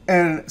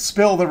and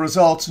spill the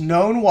results.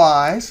 Known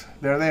Y's,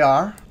 there they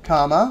are,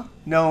 comma,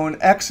 known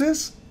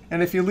X's.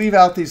 And if you leave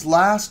out these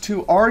last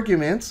 2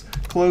 arguments,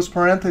 close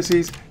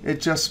parentheses,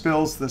 it just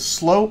spills the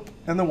slope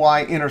and the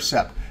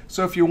Y-intercept.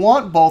 So if you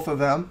want both of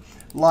them,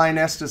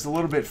 linest is a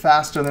little bit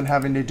faster than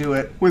having to do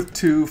it with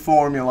 2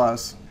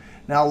 formulas.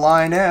 Now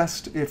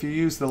linest, if you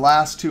use the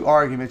last 2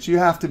 arguments, you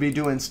have to be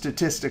doing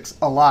statistics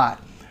a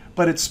lot.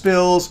 But it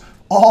spills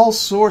all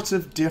sorts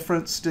of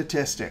different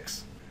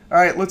statistics. All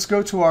right, let's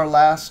go to our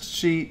last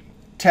sheet,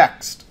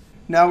 text.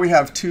 Now we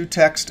have 2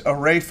 text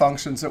array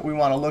functions that we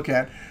want to look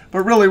at.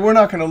 But really, we're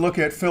not going to look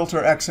at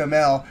filter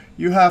XML.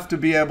 You have to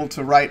be able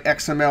to write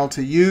XML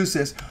to use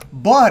this.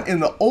 But in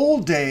the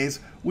old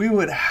days, we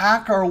would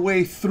hack our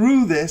way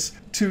through this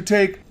to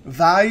take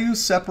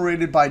values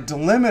separated by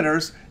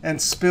delimiters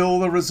and spill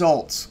the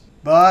results.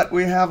 But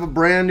we have a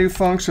brand new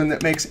function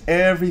that makes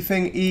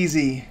everything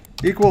easy.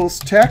 Equals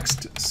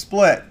text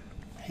split.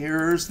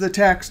 Here's the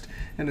text.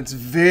 And it's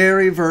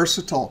very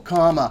versatile,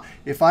 comma.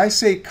 If I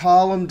say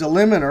column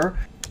delimiter,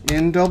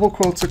 in double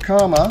quotes a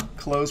comma,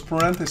 close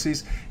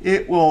parentheses,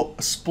 it will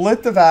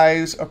split the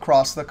values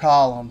across the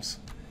columns.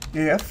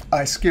 If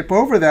I skip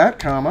over that,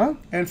 comma,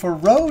 and for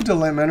row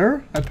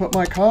delimiter, I put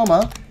my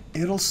comma,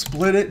 it'll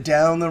split it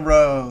down the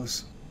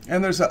rows.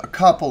 And there's a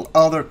couple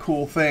other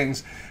cool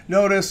things.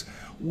 Notice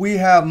we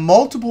have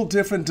multiple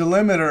different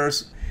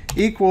delimiters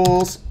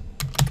equals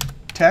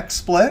text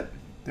split.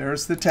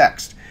 There's the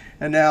text.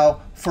 And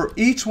now for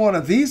each one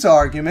of these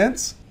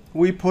arguments,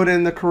 we put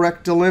in the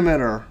correct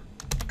delimiter.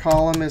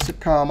 Column is a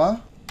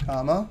comma,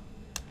 comma.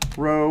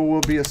 Row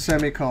will be a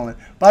semicolon.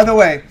 By the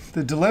way,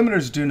 the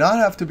delimiters do not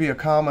have to be a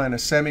comma and a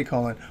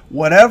semicolon.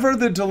 Whatever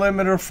the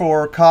delimiter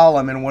for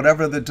column and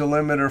whatever the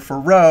delimiter for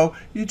row,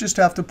 you just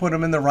have to put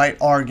them in the right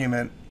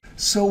argument.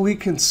 So we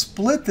can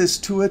split this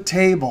to a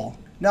table.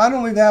 Not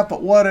only that,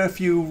 but what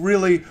if you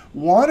really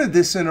wanted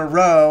this in a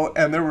row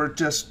and there were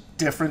just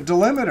different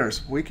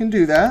delimiters? We can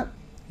do that.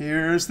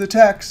 Here's the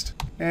text.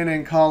 And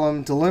in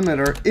column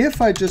delimiter,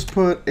 if I just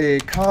put a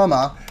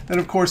comma, then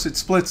of course it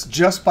splits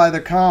just by the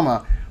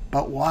comma.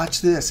 But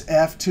watch this,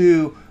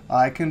 F2,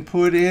 I can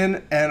put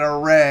in an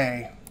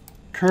array.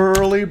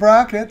 Curly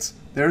brackets,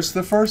 there's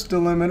the first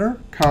delimiter,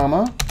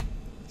 comma.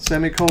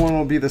 Semicolon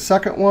will be the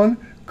second one.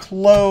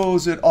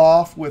 Close it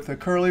off with a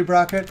curly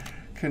bracket.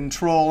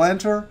 Control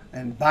Enter,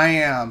 and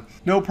bam.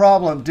 No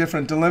problem,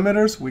 different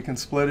delimiters. We can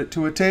split it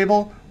to a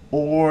table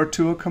or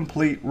to a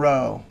complete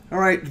row. All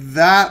right,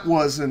 that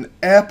was an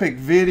epic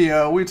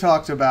video. We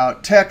talked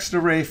about text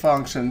array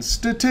functions,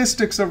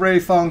 statistics array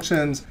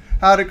functions,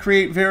 how to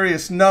create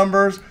various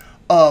numbers,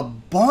 a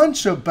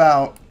bunch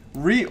about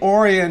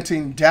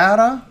reorienting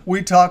data.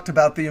 We talked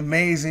about the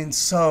amazing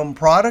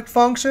SUMPRODUCT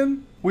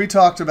function. We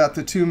talked about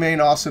the two main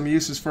awesome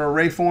uses for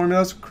array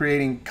formulas,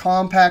 creating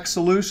compact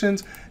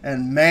solutions,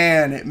 and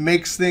man, it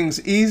makes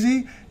things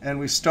easy. And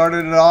we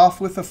started it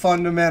off with the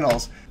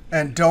fundamentals.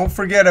 And don't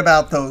forget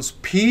about those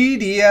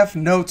PDF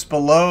notes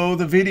below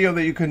the video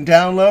that you can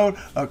download,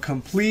 a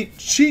complete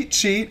cheat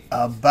sheet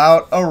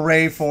about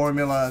array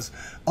formulas.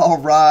 All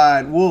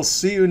right, we'll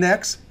see you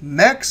next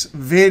MECS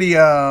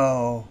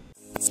video.